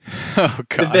 Yeah. Oh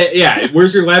god.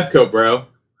 Where's your lab coat, bro?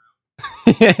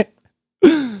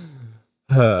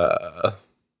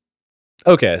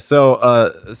 Okay,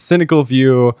 so cynical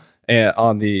view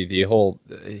on the whole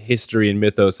history and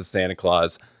mythos of Santa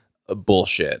Claus,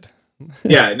 bullshit.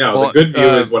 Yeah, no, well, the good view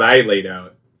is what I laid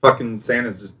out. Fucking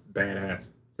Santa's just badass.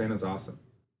 Santa's awesome.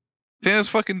 Santa's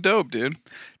fucking dope, dude.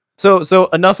 So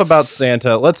enough about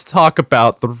Santa. Let's talk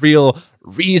about the real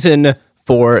reason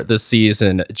for the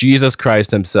season, Jesus Christ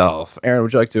himself. Aaron,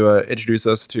 would you like to introduce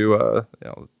us to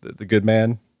the good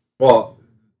man? Well,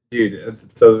 dude,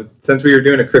 so since we were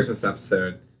doing a Christmas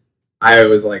episode, I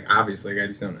was like, obviously I gotta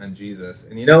do something on Jesus.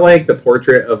 And you know, like the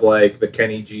portrait of like the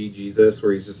Kenny G Jesus,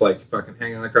 where he's just like fucking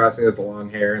hanging on the crossing with the long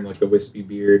hair and like the wispy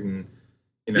beard and,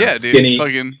 you know, yeah, skinny. Dude,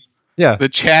 fucking, yeah, the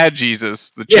Chad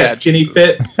Jesus. Skinny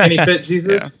fit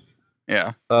Jesus.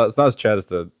 Yeah. It's not as Chad as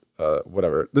the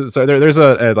whatever. So there's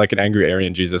a like an angry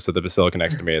Aryan Jesus at the basilica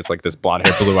next to me. It's like this blonde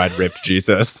haired, blue eyed, ripped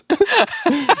Jesus.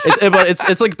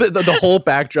 it's like the whole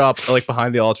backdrop like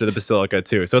behind the altar of the basilica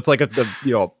too. So it's like a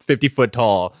 50-foot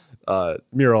tall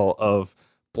mural of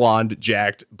blonde,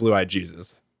 jacked, blue eyed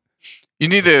Jesus. You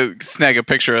need to snag a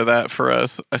picture of that for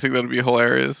us. I think that'd be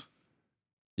hilarious.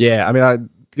 Yeah, I mean I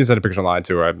can send a picture online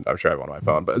too. Or I'm sure I have one on my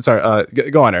phone. But sorry,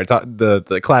 go on, Aaron.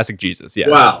 The classic Jesus. Yes.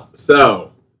 Wow.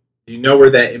 So do you know where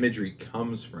that imagery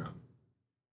comes from?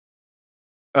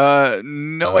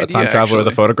 No idea. Time traveler with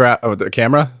the photograph with the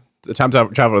camera. The time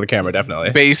traveler with the camera, definitely.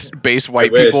 Base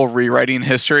white people rewriting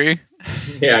history.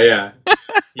 Yeah.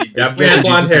 He definitely had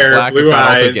blonde hair, blue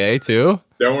eyes. Also gay too.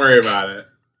 Don't worry about it.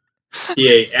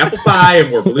 He ate apple pie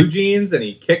and wore blue jeans, and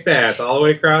he kicked ass all the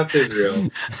way across Israel.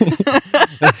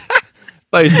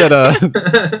 Like you said,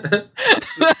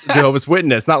 Jehovah's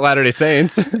Witness, not Latter-day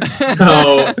Saints.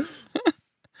 So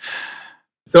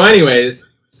So, anyways,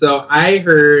 so I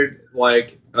heard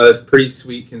like a pretty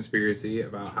sweet conspiracy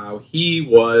about how he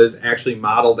was actually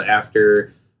modeled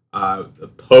after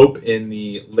the Pope in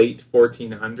the late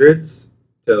 1400s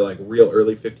to like real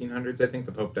early 1500s. I think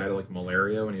the Pope died of like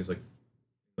malaria when he was like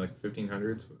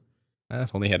 1500s.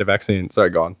 If only he had a vaccine. Sorry,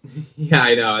 go on. Yeah,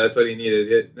 I know. That's what he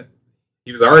needed.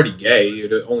 He was already gay.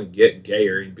 He'd only get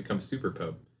gayer. He'd become super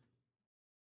Pope.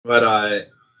 But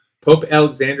Pope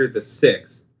Alexander the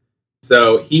Sixth.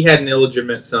 So he had an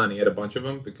illegitimate son. He had a bunch of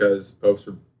them because popes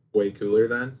were way cooler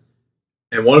then.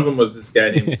 And one of them was this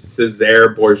guy named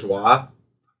Cesare Bourgeois.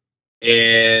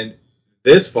 And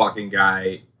this fucking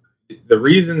guy, the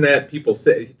reason that people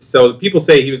say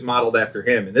he was modeled after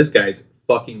him, and this guy's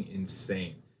fucking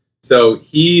insane. So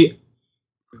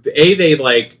they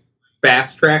like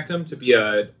fast tracked him to be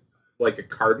a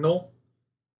cardinal.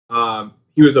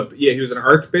 He was an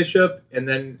archbishop, and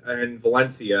then in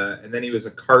Valencia, and then he was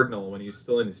a cardinal when he was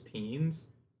still in his teens.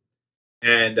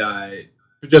 And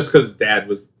just because dad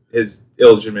was his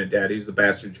illegitimate dad, he's the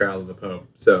bastard child of the Pope.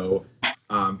 So,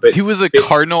 but he was a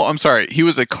cardinal. I'm sorry, he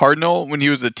was a cardinal when he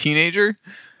was a teenager.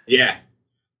 Yeah,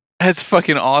 that's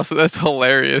fucking awesome. That's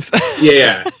hilarious.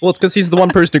 Yeah. Well, it's because he's the one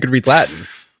person who could read Latin.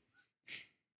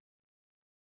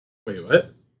 Wait, what?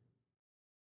 Is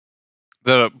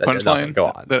that a punchline? Go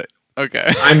on. Okay.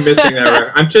 I'm missing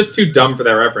that. I'm just too dumb for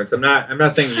that reference. I'm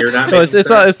not saying you're not. No, it's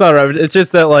not. It's not right. It's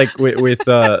just that like with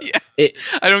yeah,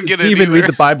 I don't get it. To even read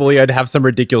the Bible, he had to have some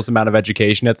ridiculous amount of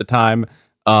education at the time.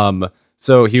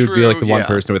 So he would be like the one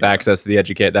person with access to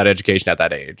that education at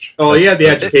that age. Oh, yeah, the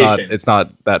education. It's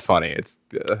not that funny.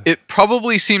 It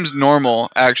probably seems normal,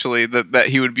 actually, that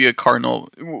he would be a cardinal.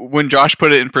 When Josh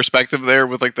put it in perspective there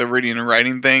with like the reading and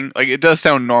writing thing, like it does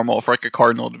sound normal for like a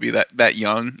cardinal to be that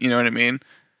young. You know what I mean?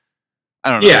 I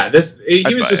don't know. Yeah,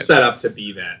 he was just set up to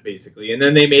be that, basically. And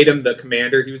then they made him the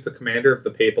commander. He was the commander of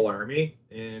the papal army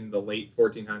in the late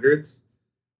 1400s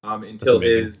until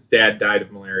his dad died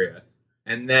of malaria.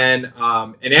 And then,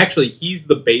 and actually, he's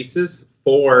the basis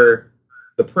for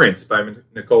The Prince by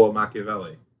Niccolo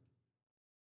Machiavelli.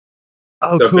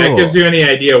 Oh, so cool. if that gives you any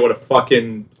idea what a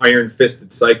fucking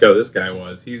iron-fisted psycho this guy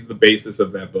was, he's the basis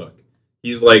of that book.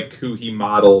 He's like who he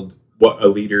modeled what a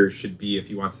leader should be if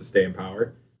he wants to stay in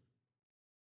power.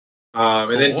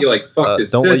 And then he like fucked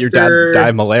his don't sister. Let your dad die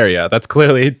of malaria. That's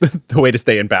clearly the way to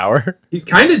stay in power. He's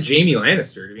kind of Jaime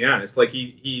Lannister, to be honest. Like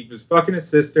he was fucking his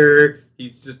sister.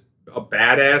 He's just a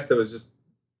badass that was just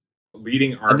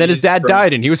leading armies. And then his dad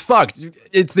died and he was fucked.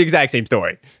 It's the exact same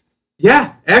story.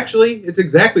 Yeah, actually, it's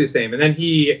exactly the same. And then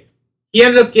he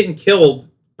ended up getting killed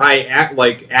by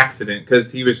accident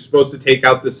because he was supposed to take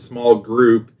out this small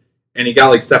group, and he got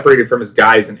like separated from his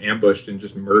guys and ambushed and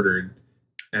just murdered.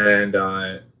 And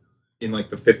in like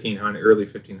the early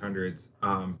 1500s.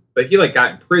 But he like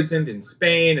got imprisoned in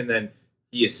Spain, and then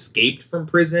he escaped from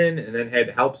prison, and then had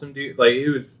help some dude. Like it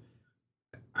was.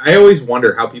 I always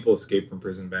wonder how people escaped from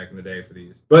prison back in the day for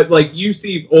these. But like you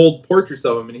see old portraits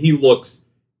of him, and he looks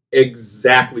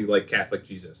exactly like Catholic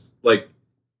Jesus, like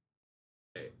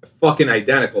fucking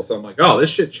identical. So I'm like, oh, this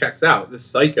shit checks out. This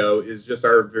psycho is just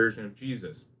our version of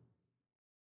Jesus.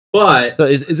 But so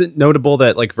is it notable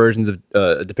that like versions of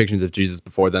depictions of Jesus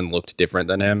before then looked different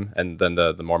than him, and then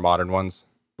the more modern ones?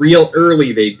 Real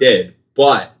early they did,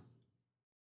 but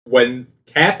when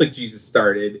Catholic Jesus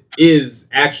started is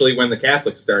actually when the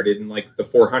Catholics started in like the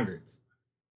 400s.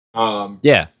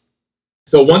 Yeah.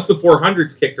 So once the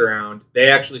 400s kicked around, they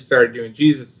actually started doing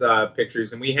Jesus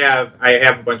pictures, and I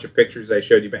have a bunch of pictures I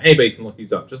showed you, but anybody can look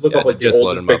these up. Just look up like the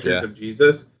oldest pictures of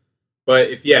Jesus. But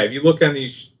if you look on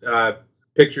these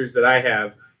pictures that I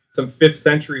have, some 5th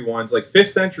century ones, like 5th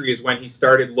century is when he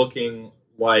started looking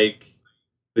like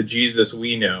the Jesus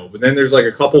we know. But then there's like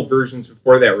a couple versions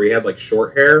before that where he had like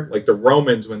short hair. Like the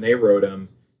Romans, when they wrote him,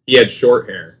 he had short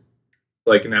hair.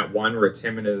 Like in that one where it's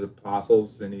him and his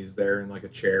apostles and he's there in like a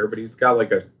chair, but he's got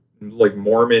like a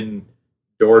Mormon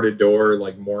door to door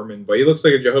like Mormon, but he looks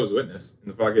like a Jehovah's Witness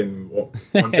in the fucking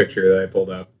one picture that I pulled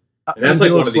up. And that's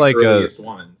like one of the earliest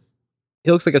ones. He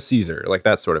looks like a Caesar, like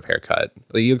that sort of haircut.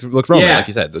 Like he looks Roman, like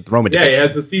you said, the Roman. Yeah, he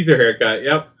has the Caesar haircut.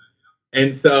 Yep.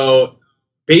 And so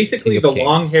basically, the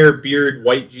long hair, beard,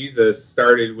 white Jesus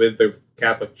started with the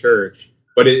Catholic Church,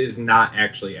 but it is not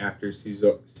actually after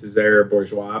Cesare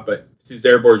Bourgeois. But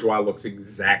Cesare Bourgeois looks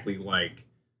exactly like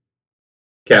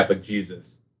Catholic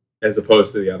Jesus, as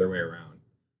opposed to the other way around.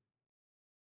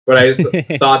 But I just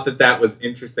thought that was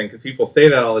interesting because people say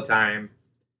that all the time,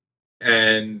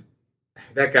 and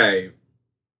that guy's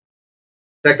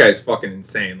fucking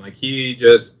insane. Like he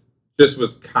just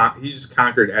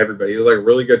conquered everybody. He was like a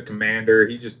really good commander.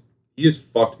 He just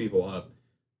fucked people up.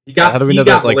 How do we know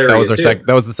that? Like that was malaria, too.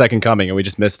 that was the second coming, and we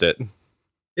just missed it.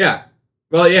 Yeah.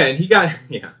 Well, yeah, and he got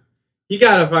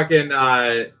a fucking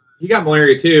he got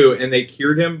malaria too, and they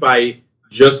cured him by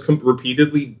just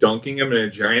repeatedly dunking him in a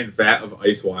giant vat of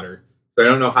ice water. So I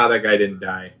don't know how that guy didn't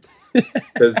die.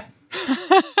 Because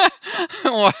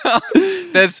Wow,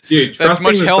 that's trusting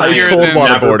much the healthier science than has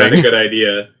never been waterboarding. a good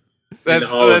idea in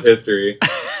all of history.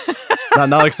 Not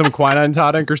like some quinine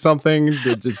tonic or something.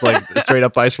 Just like straight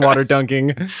up ice water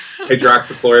dunking.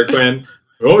 Hydroxychloroquine.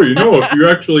 Oh, you know, if you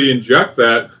actually inject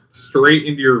that straight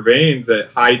into your veins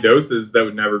at high doses that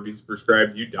would never be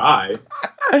prescribed, you die.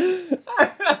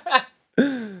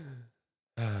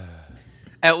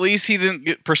 At least he didn't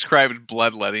get prescribed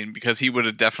bloodletting, because he would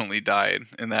have definitely died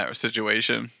in that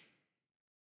situation.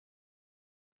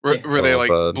 Where they like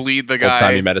bleed the guy.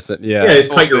 Old-timey medicine. Yeah. Yeah,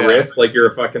 just cut your yeah. wrist like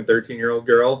you're a fucking 13-year-old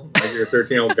girl, like you're a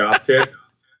 13-year-old goth chick.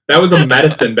 That was a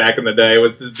medicine back in the day,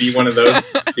 was to be one of those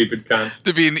stupid cunts.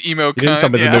 To be an emo You didn't cunt, tell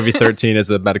me yeah. the movie 13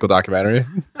 is a medical documentary.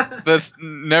 Let's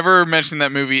never mention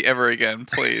that movie ever again,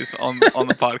 please, on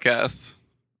the podcast.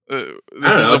 This I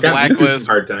don't know, is it a got me through blacklist.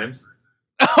 some hard times.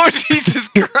 Oh, Jesus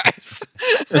Christ.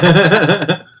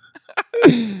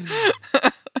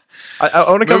 I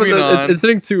want to comment Moving that on. it's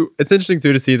interesting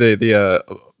too to see the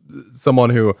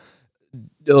someone who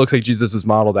it looks like Jesus was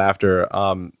modeled after.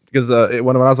 Because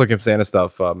when I was looking up Santa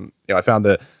stuff, I found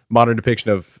the modern depiction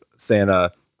of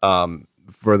Santa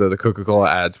for the Coca-Cola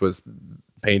ads was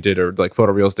painted or like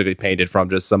photorealistically painted from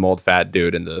just some old fat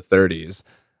dude in the 30s.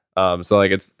 So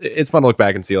like it's fun to look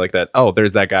back and see like that. Oh,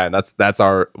 there's that guy, and that's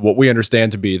our what we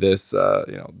understand to be this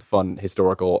fun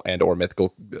historical and or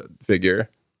mythical figure.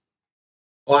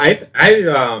 Well, I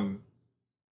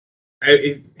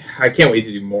can't wait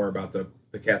to do more about the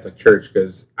Catholic Church,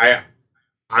 because I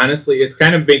honestly, it's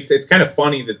kind of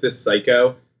funny that this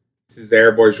psycho,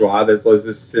 Cesare Bourgeois, that was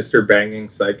this sister banging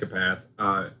psychopath,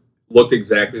 looked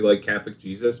exactly like Catholic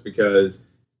Jesus, because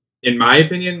in my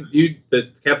opinion, dude,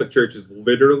 the Catholic Church is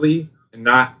literally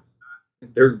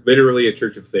they're literally a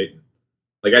Church of Satan.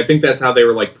 Like, I think that's how they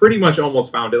were like pretty much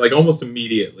almost founded, like almost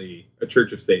immediately a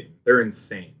Church of Satan. They're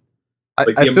insane.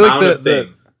 Like I the feel amount like of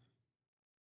things.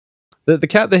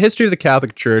 The history of the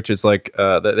Catholic Church is like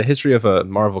the history of a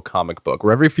Marvel comic book,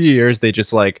 where every few years they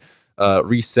just like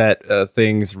reset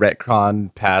things,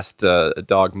 retcon past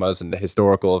dogmas and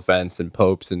historical events and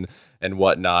popes and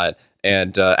whatnot.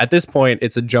 And at this point,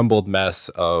 it's a jumbled mess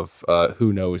of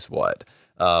who knows what.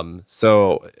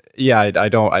 So yeah, I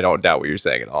don't doubt what you're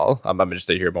saying at all. I'm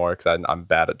interested to hear more because I'm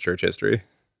bad at church history.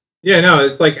 Yeah, no,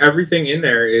 it's like everything in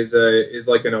there is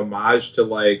like an homage to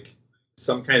like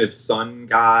some kind of sun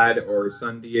god or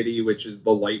sun deity, which is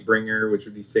the light bringer, which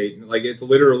would be Satan. Like, it's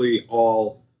literally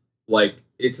all like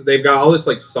they've got all this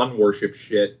like sun worship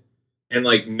shit, and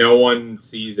like no one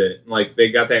sees it. Like, they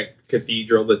got that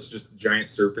cathedral that's just a giant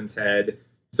serpent's head.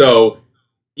 So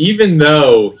even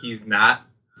though he's not,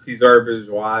 Cesar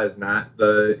Bourgeois is not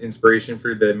the inspiration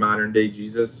for the modern day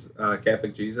Jesus,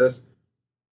 Catholic Jesus.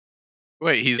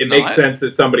 Wait, It makes sense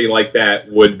that somebody like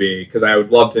that would be, because I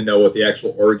would love to know what the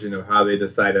actual origin of how they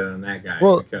decided on that guy.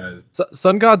 Well, because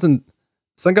sun gods and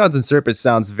serpents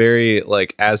sounds very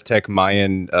like Aztec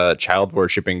Mayan child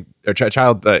worshipping or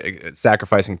child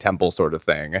sacrificing temple sort of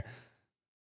thing.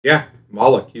 yeah,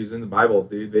 Moloch, he was in the Bible,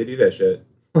 dude. They do that shit.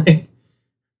 Like,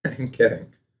 I'm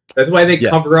kidding. That's why they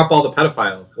cover up all the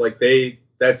pedophiles. Like,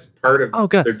 that's part of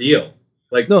their deal.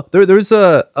 Like, no, there's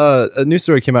a news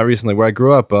story came out recently where I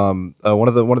grew up. One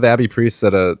of the abbey priests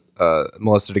that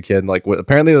molested a kid. And, like,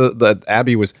 apparently the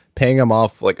abbey was paying him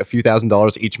off like a few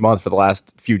 $1,000s each month for the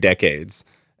last few decades,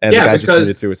 and the guy just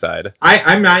committed suicide.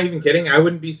 I'm not even kidding. I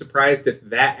wouldn't be surprised if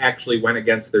that actually went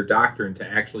against their doctrine to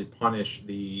actually punish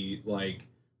the like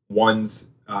ones,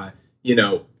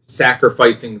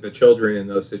 sacrificing the children in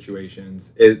those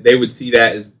situations. They would see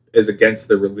that as against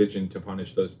the religion to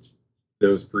punish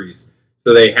those priests.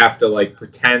 So they have to like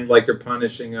pretend like they're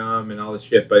punishing them and all this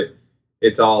shit, but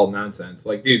it's all nonsense.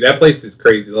 Like, dude, that place is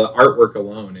crazy. The artwork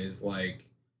alone is like,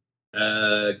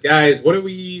 guys, what are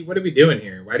we doing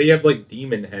here? Why do you have like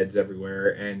demon heads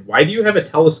everywhere? And why do you have a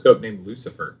telescope named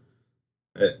Lucifer?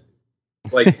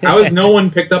 Like, how has no one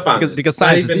picked up on this? Because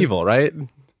science is evil, right?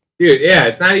 Dude, yeah,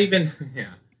 it's not even.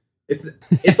 Yeah,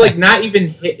 it's like not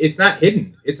even. It's not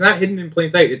hidden. It's not hidden in plain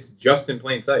sight. It's just in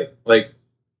plain sight. Like,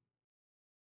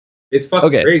 it's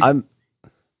fucking crazy.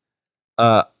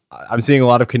 I'm seeing a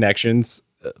lot of connections.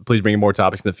 Please bring in more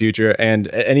topics in the future. And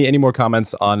any more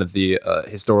comments on the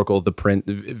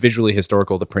visually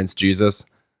historical, the Prince Jesus?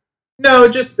 No,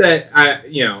 just that I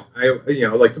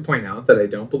like to point out that I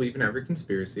don't believe in every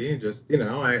conspiracy. Just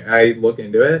I look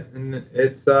into it, and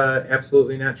it's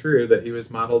absolutely not true that he was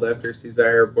modeled after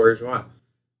Cesare Borgia.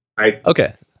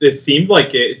 Okay. It seemed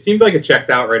like it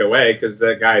checked out right away because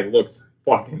that guy looks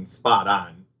fucking spot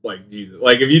on, like Jesus.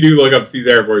 Like if you do look up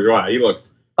Cesare Borgia, he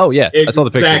looks. Oh yeah, I saw the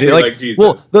pictures. Exactly like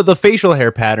Jesus. Well, the facial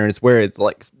hair pattern is where it's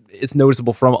like it's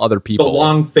noticeable from other people. The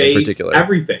long face, in particular.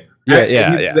 everything.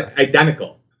 Yeah.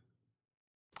 Identical.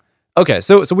 Okay,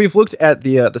 so we've looked at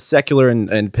the secular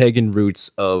and pagan roots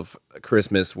of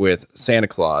Christmas with Santa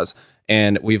Claus,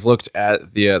 and we've looked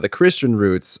at the Christian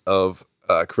roots of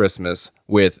Christmas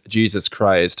with Jesus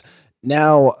Christ.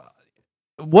 Now,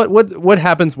 what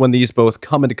happens when these both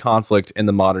come into conflict in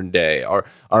the modern day?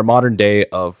 Our modern day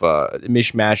of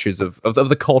mishmashes of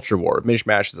the culture war,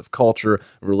 mishmashes of culture,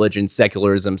 religion,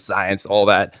 secularism, science, all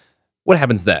that. What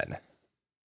happens then?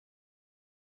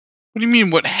 What do you mean?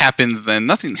 What happens then?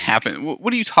 Nothing happened.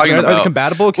 What are you talking Are about? they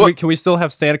compatible? Can we still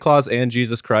have Santa Claus and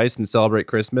Jesus Christ and celebrate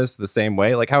Christmas the same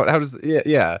way? Like how does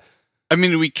yeah? I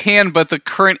mean, we can, but the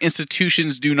current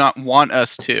institutions do not want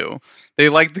us to. They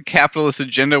like the capitalist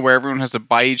agenda where everyone has to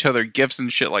buy each other gifts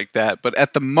and shit like that. But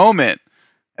at the moment,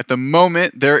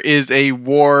 there is a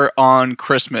war on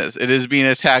Christmas. It is being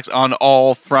attacked on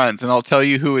all fronts, and I'll tell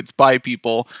you who it's by,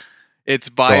 people. It's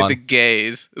by the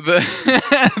gays. The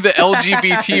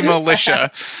LGBT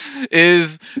militia.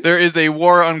 There is a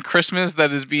war on Christmas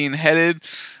that is being headed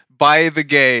by the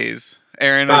gays.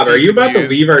 Aaron, Bob, are you about to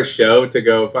leave our show to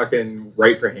go fucking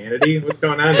write for Hannity? What's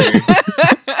going on here?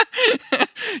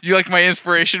 You like my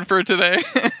inspiration for today?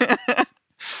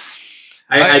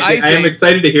 I am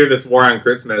excited to hear this war on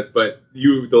Christmas, but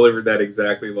you delivered that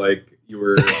exactly like you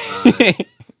were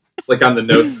like on the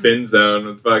no spin zone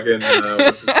with fucking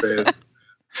what's his face?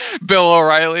 Bill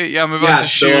O'Reilly. Yeah, I'm about to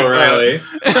shoot Bill O'Reilly.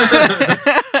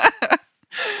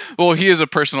 Well, he is a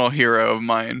personal hero of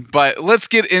mine. But let's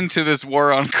get into this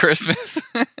war on Christmas.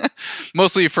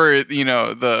 Mostly for,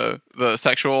 the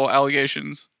sexual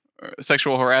allegations, or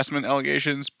sexual harassment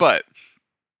allegations. But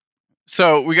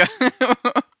so we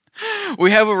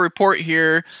have a report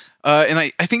here, and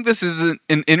I think this is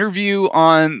an interview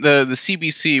on the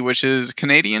CBC, which is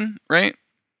Canadian, right?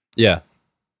 Yeah.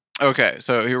 Okay,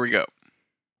 so here we go.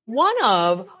 One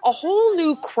of a whole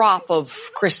new crop of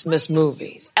Christmas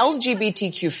movies,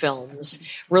 LGBTQ films,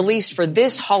 released for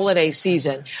this holiday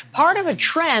season. Part of a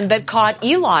trend that caught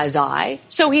Eli's eye.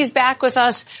 So he's back with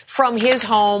us from his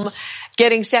home,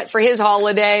 getting set for his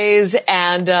holidays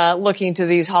and looking to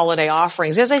these holiday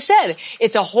offerings. As I said,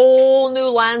 it's a whole new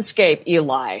landscape,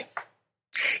 Eli.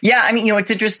 Yeah, I mean, it's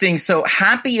interesting. So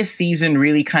Happiest Season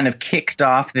really kind of kicked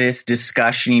off this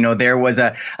discussion. There was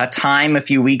a time a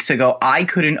few weeks ago I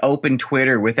couldn't open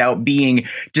Twitter without being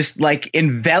just like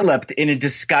enveloped in a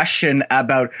discussion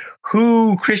about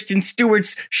who Kristen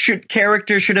Stewart's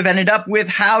character should have ended up with.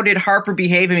 How did Harper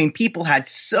behave? I mean, people had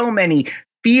so many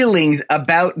feelings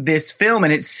about this film,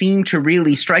 and it seemed to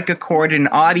really strike a chord in an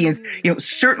audience,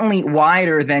 certainly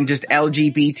wider than just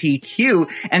LGBTQ.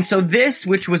 And so this,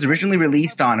 which was originally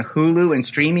released on Hulu and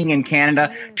streaming in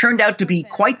Canada, turned out to be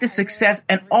quite the success,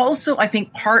 and also, I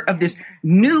think, part of this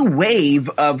new wave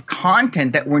of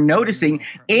content that we're noticing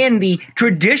in the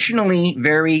traditionally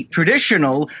very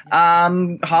traditional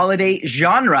holiday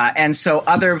genre. And so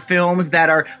other films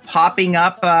that are popping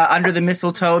up under the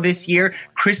mistletoe this year,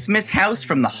 Christmas House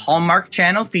from the Hallmark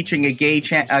Channel, featuring a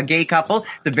gay couple.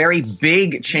 It's a very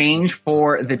big change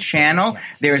for the channel.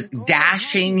 There's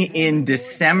Dashing in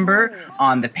December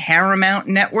on the Paramount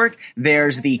Network.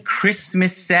 There's the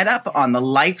Christmas Setup on the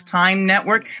Lifetime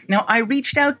Network. Now, I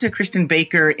reached out to Kristen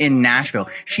Baker in Nashville.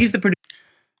 She's the producer.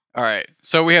 All right.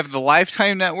 So we have the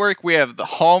Lifetime Network. We have the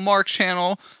Hallmark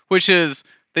Channel, which is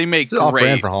they make This is all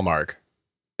brand for Hallmark.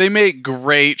 They make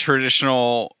great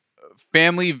traditional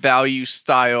family value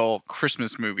style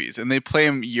Christmas movies, and they play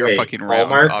them fucking round,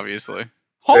 Hallmark? obviously.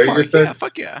 Hallmark, yeah,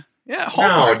 fuck yeah. Yeah,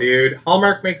 Hallmark. No, dude.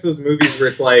 Hallmark makes those movies where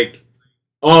it's like,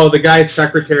 oh, the guy's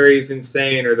secretary's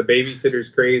insane or the babysitter's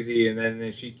crazy, and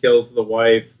then she kills the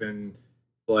wife, and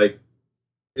like,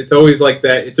 it's always like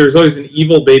that. There's always an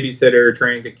evil babysitter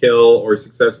trying to kill or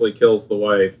successfully kills the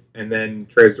wife, and then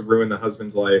tries to ruin the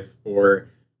husband's life or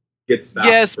gets stopped.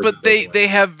 Yes, but they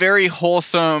have very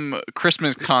wholesome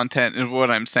Christmas content is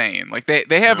what I'm saying. Like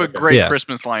they have a great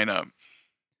Christmas lineup.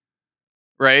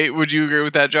 Right? Would you agree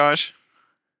with that, Josh?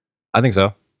 I think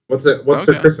so. What's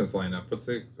their Christmas lineup?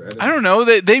 I don't know.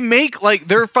 They make like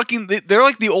they're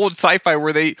like the old sci-fi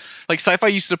where they like sci-fi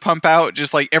used to pump out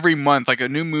just like every month like a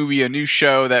new movie, a new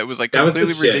show that was like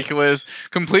completely ridiculous,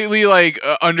 completely like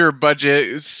under budget.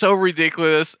 It's so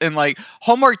ridiculous, and like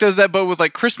Hallmark does that but with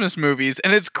like Christmas movies,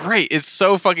 and it's great. It's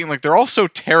so fucking like they're all so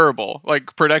terrible,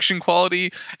 like production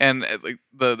quality and like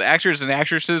the actors and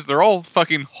actresses, they're all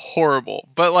fucking horrible.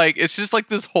 But like it's just like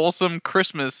this wholesome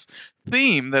Christmas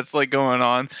theme that's like going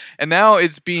on, and now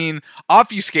it's being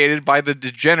obfuscated by the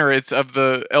degenerates of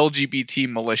the LGBT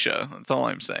militia. That's all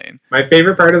I'm saying. My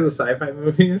favorite part of the sci-fi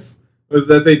movies was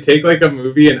that they take like a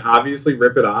movie and obviously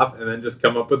rip it off and then just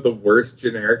come up with the worst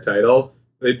generic title.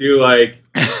 They do like,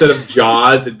 instead of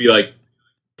Jaws, it'd be like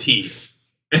Teeth.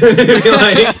 And it'd be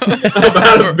like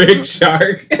about a big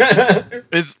shark.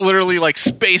 It's literally like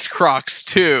Space Crocs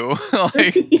 2.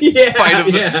 Like yeah, fight of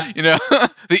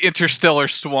the, the interstellar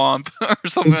swamp or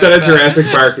something. Instead like of Jurassic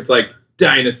Park, it's like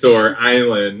Dinosaur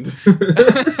Island.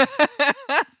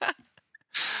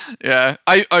 Yeah,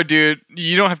 dude,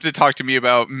 you don't have to talk to me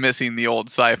about missing the old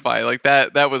sci-fi. Like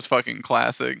that was fucking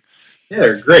classic. Yeah,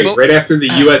 they're great. Well, right after the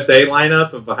USA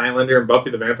lineup of the Highlander and Buffy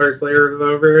the Vampire Slayer was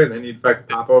over, and then you'd fucking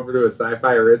pop over to a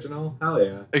sci-fi original. Hell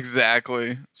yeah!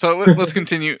 Exactly. So let's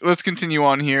continue. Let's continue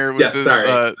on here with this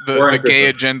the gay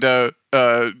agenda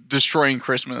destroying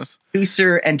Christmas.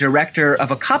 Producer and director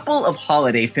of a couple of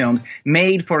holiday films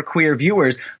made for queer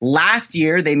viewers. Last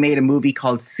year, they made a movie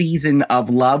called Season of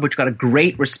Love, which got a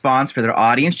great response for their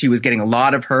audience. She was getting a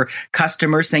lot of her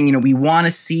customers saying, we want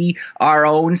to see our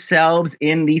own selves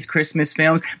in these Christmas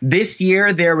films. This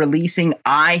year, they're releasing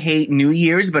I Hate New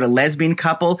Year's, but a lesbian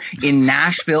couple in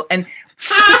Nashville. And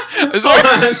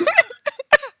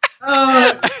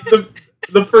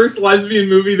the first lesbian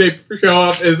movie they show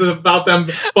up is about them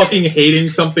fucking hating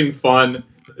something fun.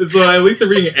 So at least they're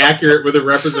being accurate with a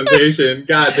representation.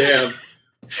 God damn.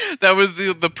 That was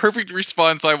the perfect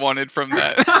response I wanted from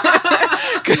that.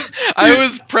 I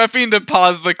was prepping to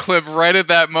pause the clip right at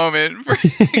that moment.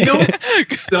 You know what's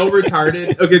so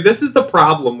retarded? Okay, this is the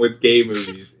problem with gay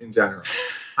movies in general.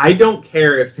 I don't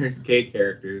care if there's gay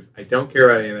characters. I don't care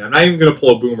about anything. I'm not even going to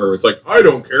pull a boomer where it's like, I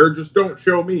don't care, just don't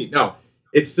show me. No.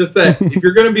 It's just that if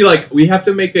you're going to be like, we have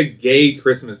to make a gay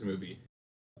Christmas movie,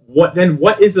 what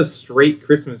is a straight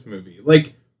Christmas movie?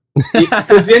 Like,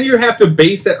 because then you have to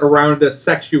base it around a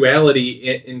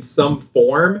sexuality in some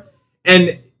form.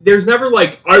 And there's never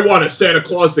like, I want a Santa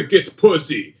Claus that gets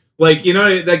pussy. Like,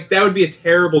 like that would be a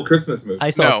terrible Christmas movie.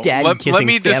 I saw Daddy kissing let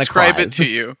me Santa describe Claus. it to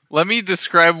you. Let me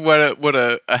describe what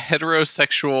a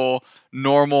heterosexual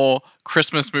normal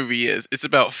Christmas movie is. It's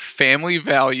about family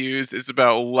values. It's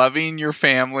about loving your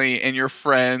family and your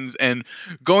friends and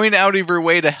going out of your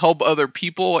way to help other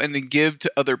people and to give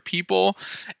to other people.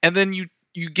 And then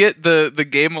you get the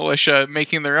gay militia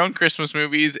making their own Christmas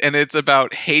movies, and it's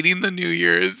about hating the New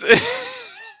Year's.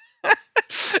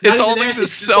 It's all like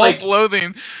this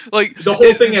self-loathing. Like the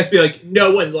whole thing has to be like,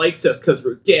 no one likes us because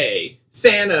we're gay.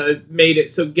 Santa made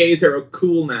it so gays are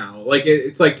cool now. Like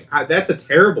it's like that's a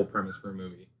terrible premise for a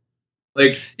movie.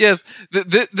 Like yes,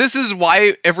 this is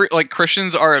why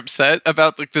Christians are upset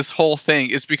about like this whole thing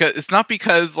is because it's not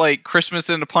because like Christmas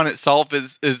in upon itself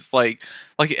is like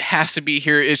it has to be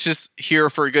here. It's just here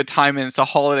for a good time and it's a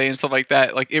holiday and stuff like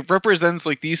that. Like it represents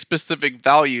like these specific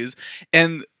values,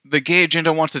 and the gay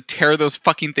agenda wants to tear those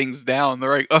fucking things down.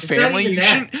 They're like, a family,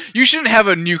 you shouldn't have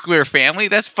a nuclear family.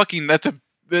 That's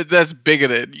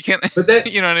bigoted. You can't. But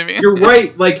that, you know what I mean? You're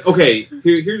right. Like okay, so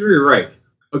here's where you're right.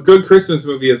 A good Christmas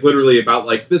movie is literally about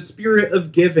like the spirit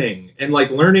of giving and like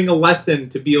learning a lesson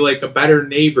to be like a better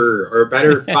neighbor or a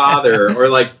better father or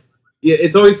like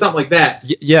it's always something like that.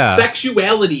 Yeah.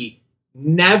 Sexuality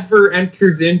never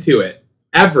enters into it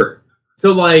ever.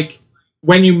 So like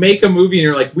when you make a movie and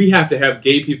you're like, we have to have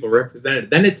gay people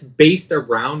represented, then it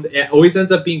always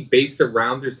ends up being based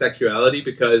around their sexuality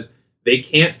because they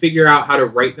can't figure out how to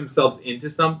write themselves into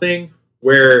something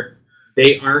where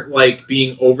they aren't like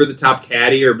being over the top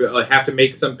catty or have to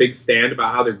make some big stand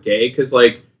about how they're gay. Because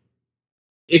like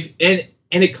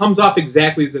and it comes off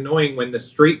exactly as annoying when the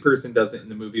straight person does it in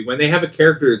the movie. When they have a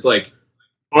character, it's like,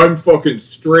 I'm fucking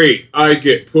straight, I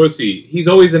get pussy. He's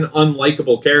always an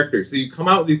unlikable character. So you come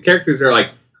out with these characters that are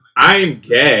like, I'm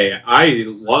gay, I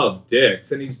love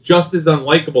dicks, and he's just as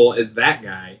unlikable as that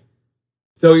guy.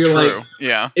 So you're like,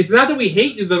 yeah. It's not that we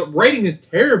hate you. The writing is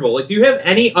terrible. Like, do you have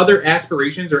any other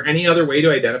aspirations or any other way to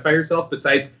identify yourself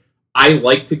besides I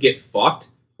like to get fucked?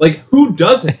 Like, who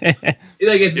doesn't? Like,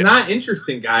 it's not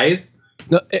interesting, guys.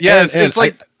 No, it's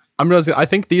like I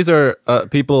think these are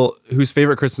people whose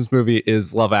favorite Christmas movie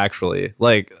is Love Actually.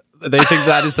 Like they think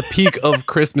that is the peak of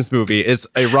Christmas movie. It's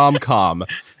a rom-com,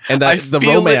 and I that the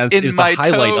feel it romance in is the my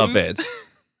highlight of toes.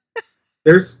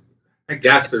 it. I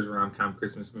guess there's rom-com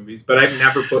Christmas movies, but I've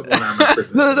never put one on my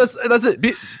Christmas. No, list. that's it.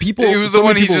 People, It was so the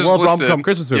one many he people just love listed. rom-com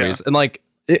Christmas movies, and like,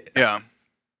 Yeah.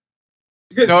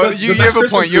 Because No, the you best have a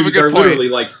Christmas point, you have a movies good are point. literally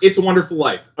like It's a Wonderful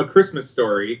Life, A Christmas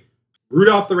Story,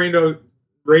 Rudolph the all Rudolph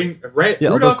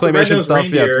those the claymation Red-Nosed stuff.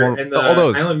 Yeah, it's Reindeer, more, and the all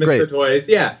those Island great. Misfit Toys.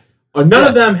 Yeah. None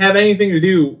of them have anything to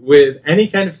do with any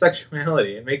kind of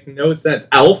sexuality. It makes no sense.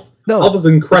 Elf. No, Elf is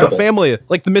it's incredible. about family,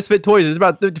 like the Misfit Toys. It's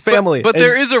about the family. But and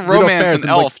there is a Rudolph's romance parents in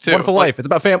and, like, Elf, too. Wonderful Like- Life. It's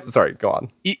about family. Sorry, go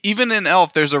on. Even in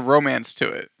Elf, there's a romance to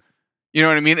it. You know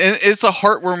what I mean? And it's a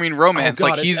heartwarming romance.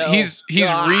 God, like it's he's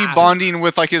Elf. rebonding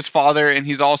with like his father, and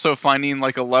he's also finding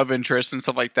like a love interest and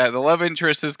stuff like that. The love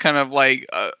interest is kind of like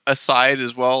a side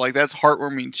as well. Like that's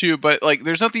heartwarming too. But like,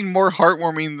 there's nothing more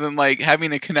heartwarming than like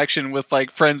having a connection with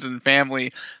like friends and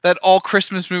family that all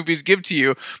Christmas movies give to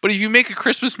you. But if you make a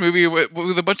Christmas movie with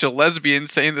a bunch of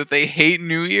lesbians saying that they hate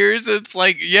New Year's, it's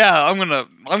like, yeah, I'm gonna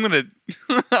I'm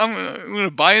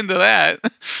gonna buy into that.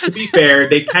 To be fair,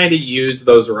 they kind of use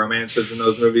those romances in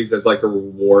those movies as like a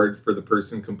reward for the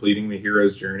person completing the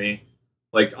hero's journey.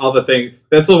 Like all the thing.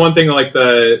 That's the one thing like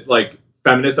the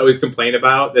feminists always complain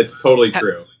about. That's totally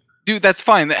true. Dude, that's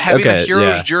fine. Having Okay, a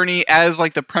hero's yeah. journey as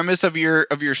like the premise of your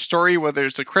story, whether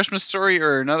it's a Christmas story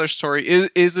or another story,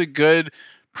 is a good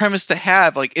premise to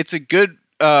have. Like it's a good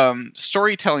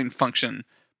storytelling function.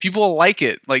 People like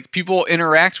it. Like people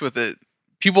interact with it.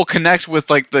 People connect with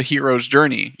like the hero's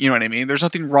journey. You know what I mean? There's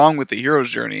nothing wrong with the hero's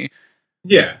journey.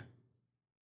 Yeah.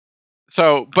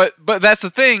 So, but that's the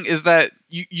thing is that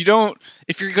you don't,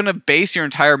 if you're gonna base your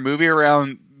entire movie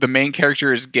around the main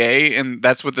character is gay and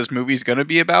that's what this movie's gonna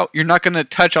be about, you're not gonna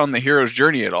touch on the hero's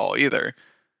journey at all either.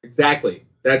 Exactly.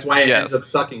 That's why it Yes. ends up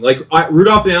sucking. Like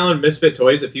Rudolph the Island Misfit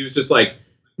Toys, if he was just like,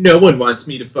 no one wants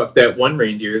me to fuck that one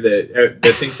reindeer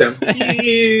that thinks I'm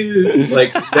cute,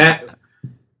 like that,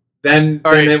 then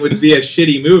All right. it would be a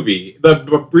shitty movie.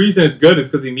 The reason it's good is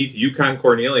because he meets Yukon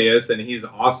Cornelius and he's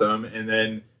awesome, and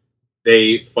then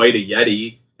they fight a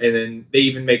Yeti, and then they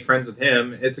even make friends with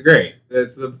him. It's great.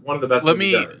 It's one of the best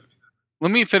movies ever.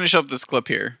 Let me finish up this clip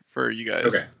here for you guys.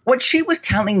 Okay. What she was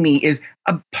telling me is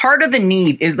a part of the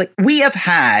need is like we have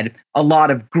had a lot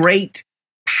of great,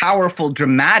 powerful,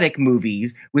 dramatic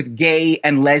movies with gay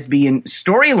and lesbian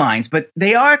storylines, but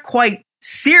they are quite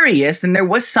serious, and there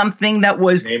was something that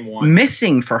was Name one.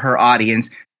 missing for her audience.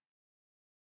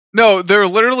 No, they're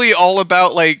literally all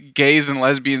about like gays and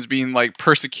lesbians being like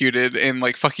persecuted and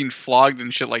like fucking flogged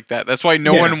and shit like that. That's why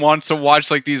no Yeah. one wants to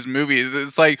watch like these movies.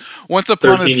 It's like Once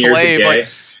Upon a 13 years of Slave, gay. like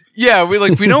yeah, we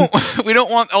don't we don't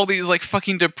want all these like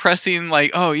fucking depressing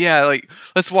like, oh yeah, like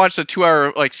let's watch a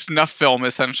 2-hour like snuff film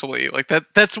essentially. Like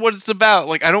that's what it's about.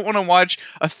 Like I don't want to watch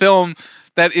a film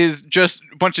that is just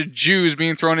a bunch of Jews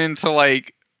being thrown into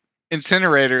like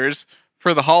incinerators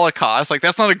for the Holocaust. Like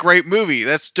that's not a great movie.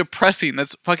 That's depressing.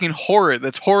 That's fucking horrid.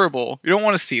 That's horrible. You don't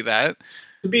want to see that.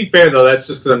 To be fair, though, that's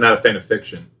just because I'm not a fan of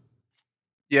fiction.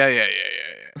 Yeah.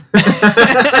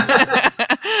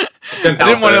 I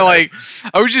didn't want to like.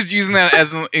 I was just using that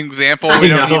as an example. We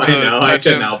don't need to I touch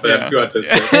couldn't him. help it. Yeah. I'm too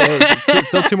autistic. It's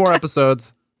still 2 more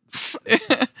episodes.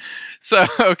 So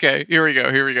okay, here we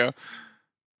go.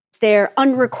 Their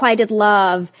unrequited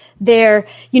love, their,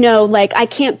 like, I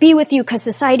can't be with you because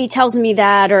society tells me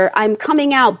that, or I'm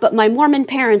coming out, but my Mormon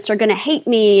parents are going to hate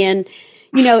me. And,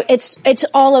 it's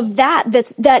all of that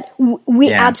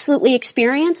we absolutely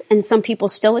experience. And some people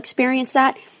still experience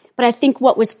that. But I think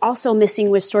what was also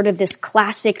missing was sort of this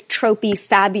classic, tropey,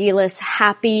 fabulous,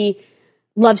 happy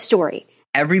love story.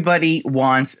 Everybody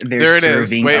wants their There it is.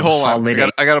 serving Wait, of hold on. holiday.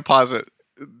 I gotta pause it.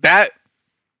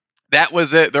 That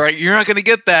was it. They're like, you're not gonna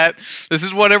get that. This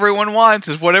is what everyone wants.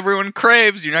 This is what everyone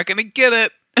craves. You're not gonna get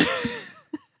it.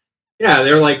 Yeah,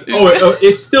 they're like,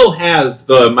 it still has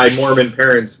the "my Mormon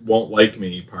parents won't like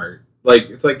me" part. Like,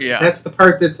 it's like that's the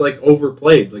part that's like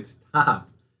overplayed. Like, stop.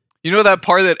 You know that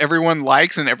part that everyone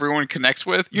likes and everyone connects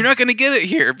with? You're not gonna get it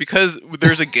here because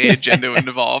there's a gay agenda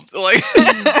involved. Like,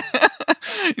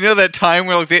 you know that time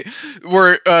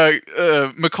where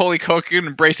Macaulay Culkin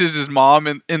embraces his mom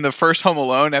in the first Home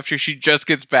Alone after she just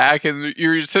gets back, and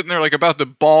you're sitting there like about to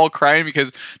bawl crying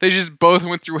because they just both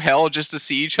went through hell just to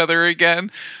see each other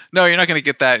again. No, you're not gonna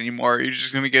get that anymore. You're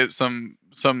just gonna get some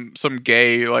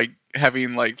gay like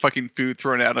having like fucking food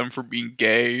thrown at him for being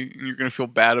gay, and you're gonna feel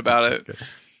bad about it.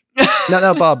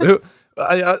 Now, Bob,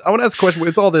 I want to ask a question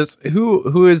with all this.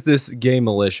 Who is this gay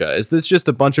militia? Is this just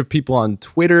a bunch of people on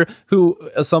Twitter?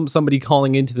 Somebody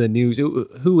calling into the news?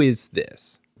 Who is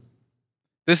this?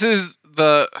 This is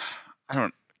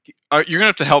you're gonna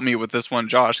have to help me with this one,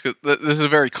 Josh, because this is a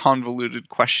very convoluted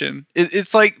question.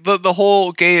 It's like the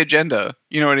whole gay agenda.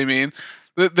 You know what I mean?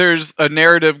 There's a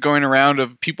narrative going around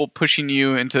of people pushing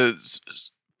you into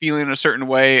feeling a certain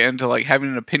way and to like having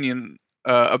an opinion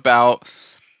about,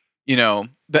 you know,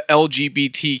 the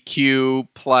LGBTQ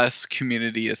plus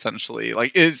community. Essentially,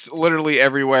 like it's literally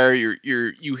everywhere.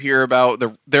 You hear about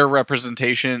their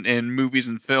representation in movies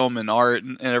and film and art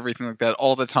and everything like that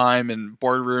all the time in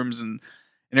boardrooms and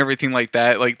everything like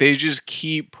that. Like they just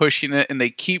keep pushing it, and they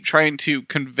keep trying to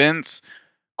convince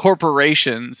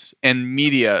corporations and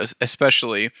media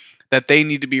especially that they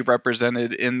need to be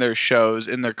represented in their shows,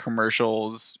 in their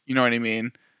commercials. You know what I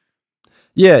mean?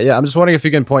 Yeah. I'm just wondering if you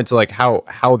can point to like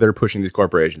how they're pushing these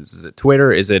corporations. Is it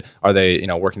Twitter? Are they, you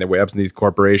know, working their way up in these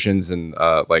corporations and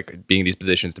like being in these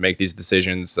positions to make these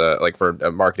decisions, like for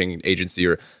a marketing agency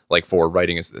or like for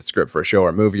writing a script for a show or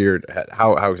a movie? Or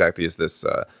how exactly is this?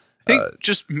 I think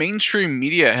just mainstream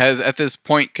media has at this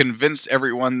point convinced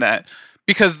everyone that,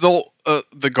 because they'll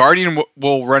the Guardian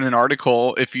will run an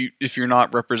article if you're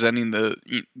not representing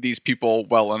these people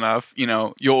well enough. You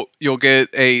know, you'll get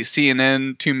a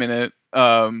CNN 2-minute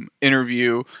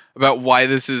interview about why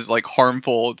this is like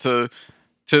harmful to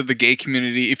the gay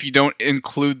community if you don't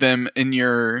include them in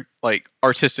your like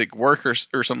artistic work or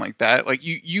something like that. Like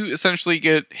you essentially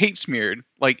get hate smeared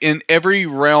like in every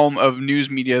realm of news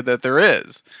media that there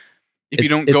is. If you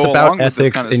don't go along with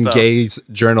this kind of in stuff. gay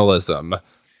journalism.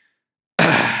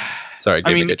 Sorry,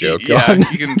 giving a joke. Yeah,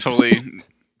 you can totally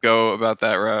go about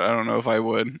that route. I don't know if I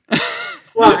would.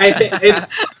 Well, I think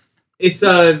it's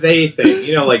a they thing,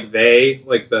 you know, like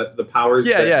the powers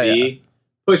that be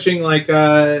pushing like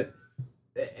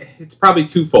it's probably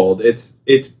twofold. It's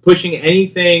pushing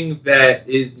anything that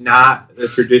is not a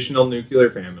traditional nuclear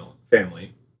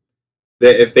family.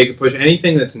 That if they could push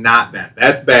anything that's not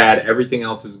that's bad. Everything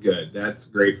else is good. That's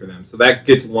great for them. So that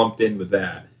gets lumped in with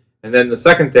that. And then the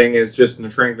second thing is just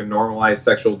trying to normalize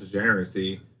sexual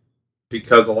degeneracy,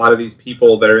 because a lot of these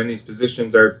people that are in these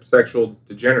positions are sexual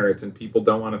degenerates, and people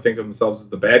don't want to think of themselves as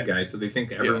the bad guy, so they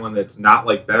think everyone that's not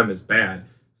like them is bad.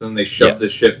 So then they shove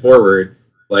this shit forward,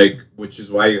 like, which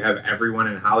is why you have everyone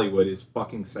in Hollywood is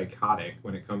fucking psychotic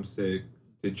when it comes to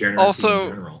degeneracy in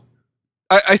general.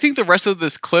 I think the rest of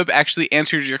this clip actually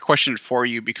answers your question for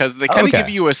you, because they kind of give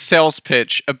you a sales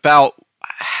pitch about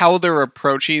how they're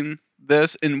approaching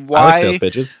this and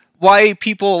why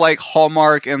people like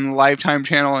Hallmark and Lifetime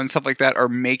Channel and stuff like that are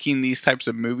making these types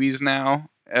of movies now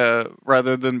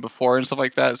rather than before and stuff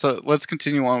like that. So let's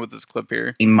continue on with this clip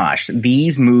here. Mush.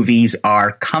 These movies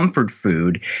are comfort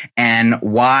food, and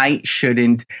why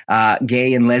shouldn't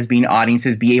gay and lesbian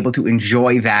audiences be able to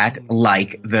enjoy that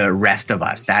like the rest of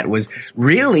us? That was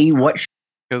really what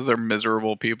because they're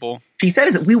miserable people. She said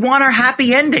is that we want our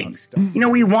happy endings. You know,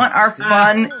 we want our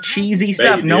fun, cheesy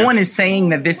stuff. No one is saying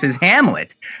that this is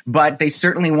Hamlet, but they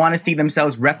certainly want to see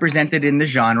themselves represented in the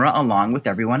genre along with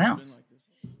everyone else.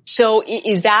 So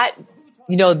is that,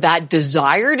 you know, that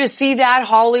desire to see that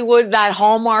Hollywood, that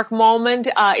Hallmark moment,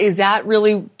 is that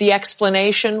really the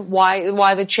explanation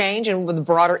why the change and the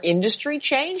broader industry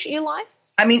change, Eli?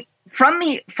 I mean, from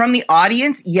the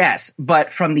audience, yes,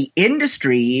 but from the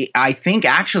industry, I think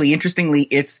actually, interestingly,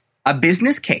 it's a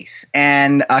business case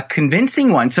and a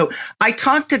convincing one. So I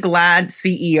talked to GLAAD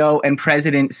CEO and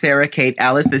president Sarah Kate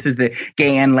Ellis. This is the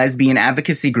gay and lesbian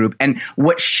advocacy group. And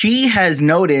what she has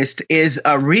noticed is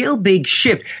a real big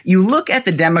shift. You look at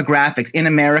the demographics in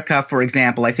America, for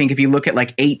example, I think if you look at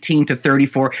like 18 to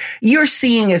 34, you're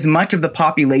seeing as much of the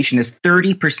population as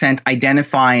 30%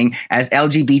 identifying as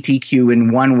LGBTQ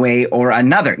in one way or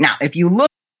another. Now, if you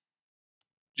look.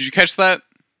 Did you catch that?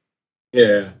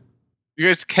 Yeah. You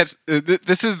guys catch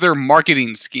this is their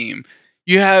marketing scheme.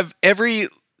 You have every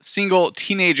single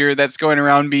teenager that's going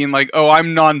around being like, "Oh,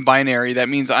 I'm non-binary. That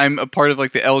means I'm a part of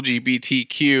like the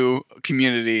LGBTQ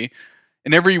community."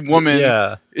 And every woman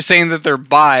is saying that they're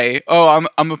bi. "Oh,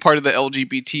 I'm a part of the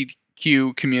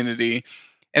LGBTQ community."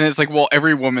 And it's like, well,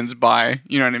 every woman's bi.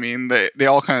 You know what I mean? They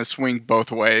all kind of swing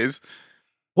both ways.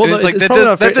 Well, no, it's like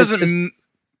that doesn't.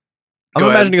 I'm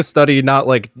imagining a study, not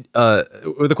like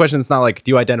the question is not like,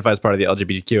 do you identify as part of the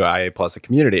LGBTQIA plus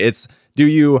community? It's, do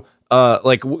you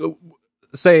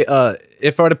say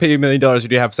if I were to pay you $1 million, would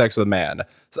you have sex with a man?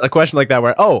 So a question like that,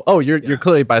 where you're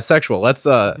clearly bisexual. Let's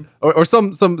or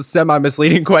some semi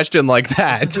misleading question like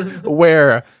that,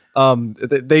 where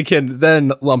they can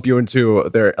then lump you into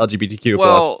their LGBTQ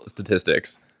plus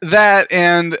statistics. That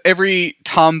and every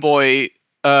tomboy.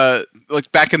 Like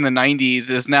back in the 90s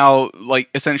is now like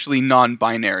essentially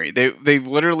non-binary. They've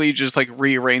literally just like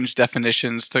rearranged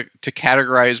definitions to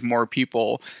categorize more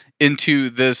people into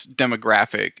this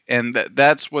demographic, and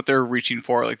that's what they're reaching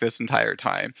for like this entire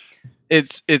time.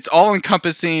 It's all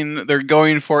encompassing. They're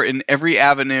going for it in every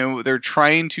avenue. They're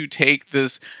trying to take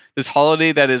this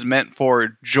holiday that is meant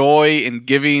for joy and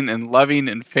giving and loving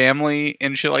and family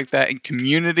and shit like that and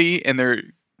community, and they're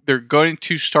going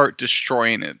to start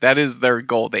destroying it. That is their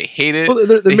goal. They hate it. Well,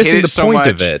 they're missing the so point much.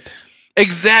 of it.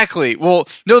 Exactly. Well,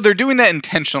 no, they're doing that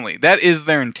intentionally. That is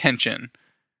their intention.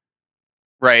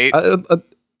 Right? I don't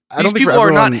These think people for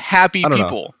everyone, are not happy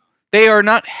people. They are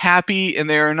not happy, and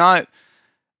they are not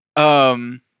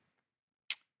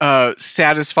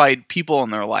satisfied people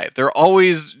in their life. They're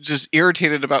always just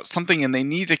irritated about something, and they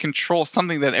need to control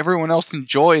something that everyone else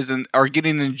enjoys and are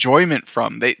getting enjoyment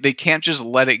from. They can't just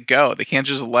let it go. They can't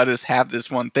just let us have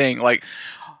this one thing. Like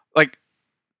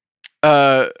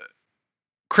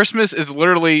Christmas is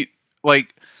literally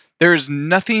like, there's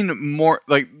nothing more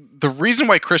like, the reason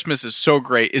why Christmas is so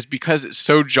great is because it's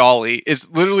so jolly. It's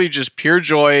literally just pure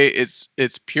joy. It's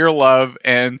pure love,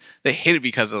 and they hate it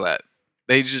because of that.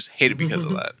 They just hate it because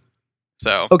of that.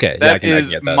 So okay, that I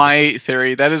is get that. my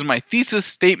theory. That is my thesis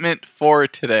statement for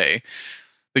today.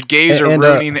 The gays are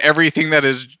ruining everything that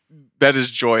is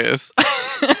joyous.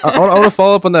 I want to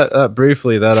follow up on that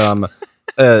briefly. That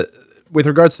with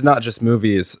regards to not just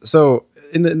movies. So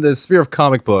in the sphere of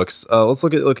comic books, let's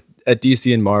look at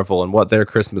DC and Marvel and what their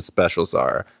Christmas specials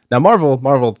are. Now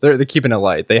Marvel, they're keeping it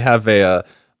light. They have a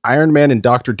Iron Man and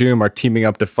Doctor Doom are teaming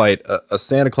up to fight a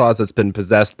Santa Claus that's been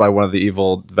possessed by one of the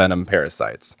evil Venom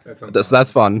parasites. So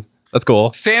that's fun. That's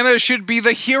cool. Santa should be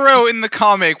the hero in the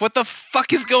comic. What the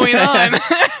fuck is going on?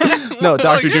 No,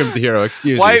 Doctor Doom's the hero.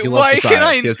 Excuse me. He loves the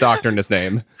science. He has doctor in his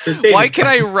name. Why can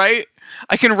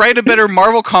I can write a better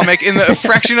Marvel comic in a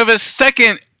fraction of a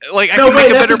second. Like, I can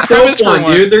make a better premise for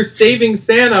one. Dude. They're saving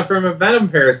Santa from a Venom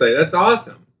parasite. That's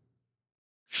awesome.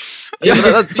 Yeah,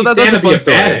 that's a fun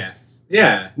story. Badass.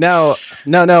 Yeah. No.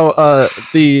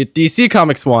 The DC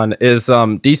Comics one is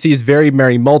DC's Very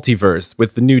Merry Multiverse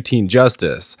with the new Teen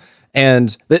Justice,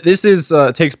 and this is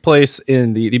takes place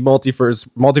in the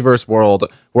multiverse world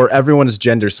where everyone is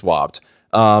gender swapped.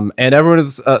 And everyone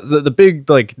is the big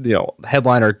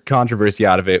headliner controversy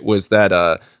out of it was that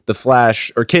the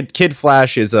Flash or Kid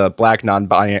Flash is a black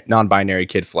non-binary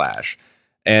Kid Flash.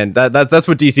 And that's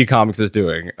what DC Comics is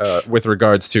doing with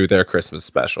regards to their Christmas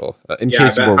special.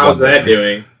 How's that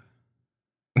doing?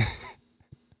 This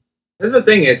is the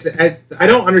thing. I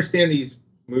don't understand these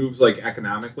moves like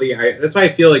economically. That's why I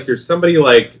feel like there's somebody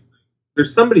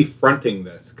fronting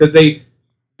this, because they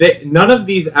none of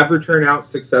these ever turn out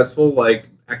successful like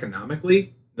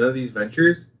economically. None of these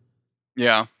ventures.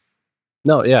 Yeah.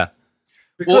 No. Yeah.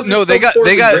 Because well, no, they got.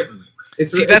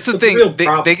 See, that's the thing.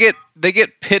 They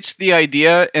get pitched the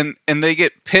idea, and they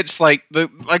get pitched like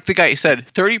the guy said.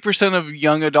 30% of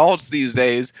young adults these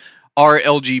days are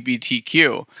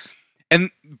LGBTQ,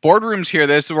 and boardrooms hear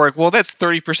this and we're like, well, that's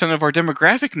 30% of our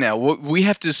demographic now. We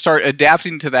have to start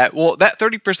adapting to that. Well, that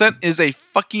 30% is a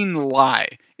fucking lie.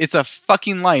 It's a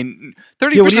fucking lie. 30%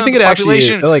 of the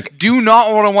population do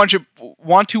not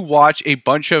want to watch a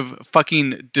bunch of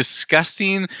fucking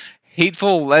disgusting,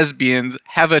 hateful lesbians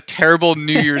have a terrible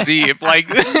New Year's Eve. Like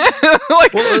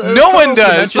no one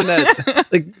does.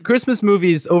 That, Christmas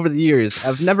movies over the years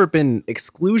have never been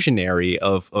exclusionary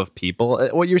of people.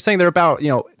 What you're saying, they're about,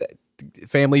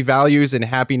 family values and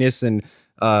happiness and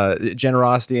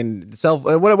generosity and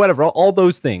whatever, all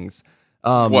those things.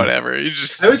 Whatever.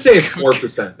 I would say it's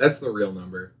 4%. That's the real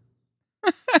number.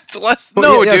 It's less.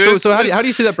 Dude. So how do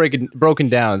you see that broken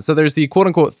down? So there's the quote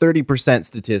unquote 30%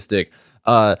 statistic.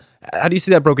 How do you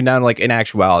see that broken down, like in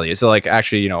actuality? So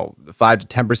actually, 5 to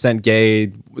 10% gay.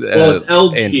 Well, it's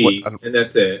LG, and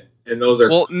that's it. And those are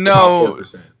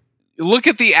 4%. Look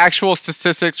at the actual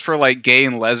statistics for like gay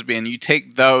and lesbian. You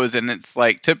take those, and it's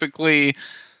like typically,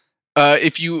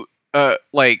 if you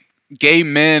gay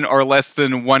men are less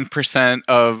than 1%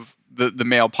 of the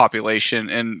male population,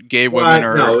 and gay women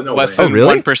are less than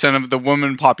 1% of the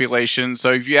woman population.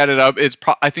 So if you add it up,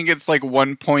 I think it's like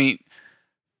 1.4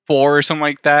 or something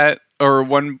like that, or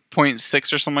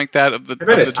 1.6 or something like that of the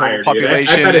total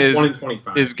population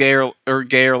is gay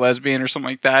or lesbian or something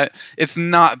like that. It's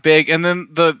not big. And then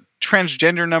the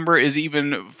transgender number is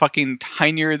even fucking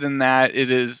tinier than that.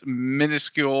 It is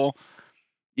minuscule.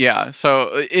 Yeah,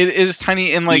 so it is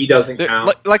tiny, and like doesn't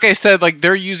count. Like I said, like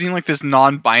they're using like this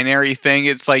non-binary thing.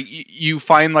 It's like you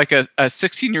find like a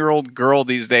 16-year-old girl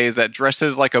these days that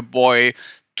dresses like a boy.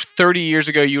 30 years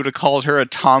ago, you would have called her a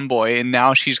tomboy, and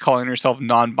now she's calling herself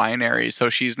non-binary. So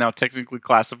she's now technically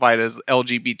classified as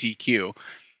LGBTQ.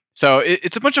 So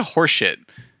it's a bunch of horseshit.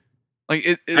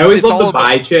 Like I always love the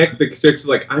bi chick. The chick's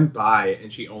like, I'm bi,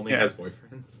 and she only has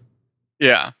boyfriends.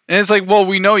 Yeah, and it's like, well,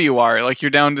 we know you are. Like,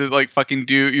 you're down to like fucking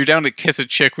you're down to kiss a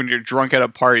chick when you're drunk at a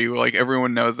party. Like,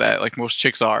 everyone knows that. Like, most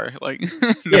chicks are. Like,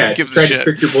 no one gives try a to shit.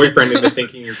 trick your boyfriend into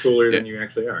thinking you're cooler than you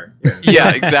actually are.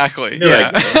 Yeah, exactly. You're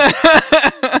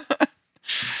Yeah.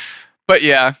 But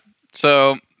yeah,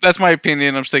 so that's my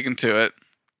opinion. I'm sticking to it.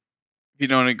 If you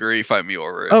don't agree, fight me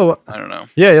over it. Oh, I don't know.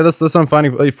 Yeah, that's what I'm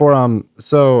finding for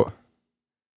so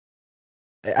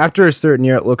after a certain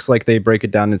year, it looks like they break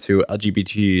it down into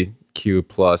LGBTQ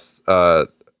plus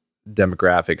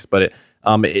demographics, but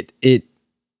it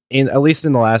in at least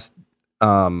in the last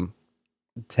 10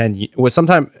 well,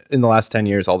 sometime in the last 10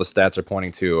 years, all the stats are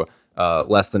pointing to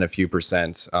less than a few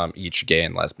percent each gay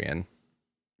and lesbian.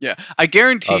 Yeah, I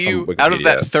guarantee you, out of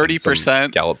that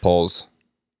 30%, Gallup polls,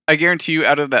 I guarantee you,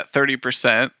 out of that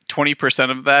 30%,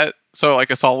 20% of that, so like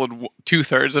a solid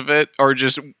 2/3 of it, are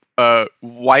just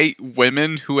white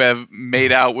women who have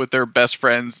made out with their best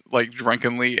friends like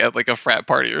drunkenly at like a frat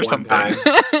party or something.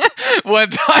 One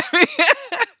time.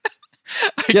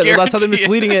 Yeah, that's how they're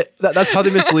misleading it. That's how they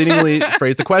misleadingly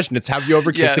phrase the question. It's, have you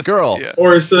ever kissed a girl? Yeah.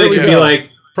 Or so they can be like,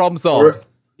 problem solved.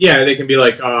 They can be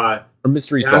like, or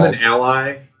mystery solved. solved. I'm an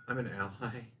ally. I'm an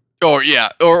ally. Or yeah,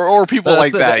 or people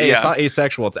like that. Yeah, it's not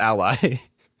asexual. It's ally.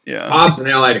 Yeah, Bob's an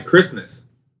ally to Christmas.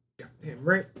 Damn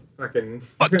right, fucking.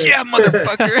 Fuck yeah,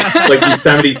 motherfucker! Like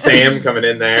Yosemite Sam coming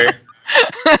in there,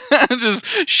 just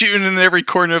shooting in every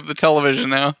corner of the television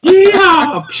now.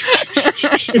 Yeah.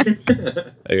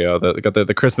 There you go. Got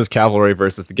the Christmas cavalry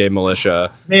versus the gay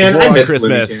militia. Man, I miss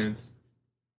Christmas. Looney Tunes.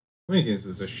 Looney Tunes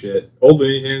is a shit. Old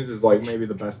Looney Tunes is like maybe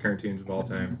the best cartoons of all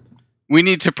time. We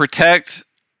need to protect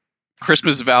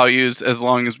Christmas values as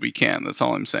long as we can. That's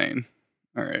all I'm saying.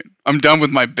 All right, I'm done with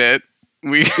my bit.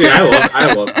 Dude,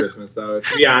 I love Christmas though.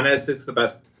 To be honest, it's the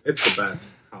best. It's the best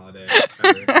holiday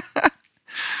ever.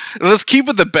 Let's keep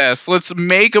it the best. Let's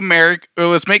make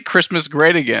let's make Christmas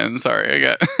great again. Sorry, I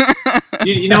got.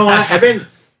 You know what?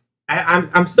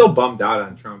 I'm still bummed out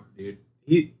on Trump, dude.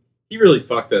 He really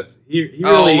fucked us. He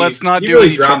really. Let's not do really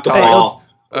any dropped the Trump ball.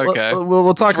 Okay.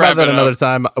 We'll talk about that another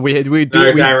time. We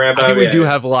do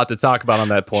have a lot to talk about on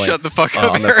that point. Shut the fuck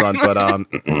up on that front.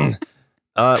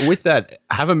 But with that,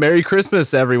 have a Merry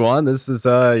Christmas, everyone. This is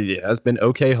has been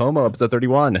OK Homo episode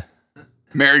 31.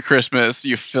 Merry Christmas,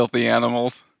 you filthy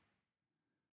animals.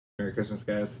 Merry Christmas,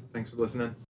 guys. Thanks for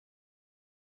listening.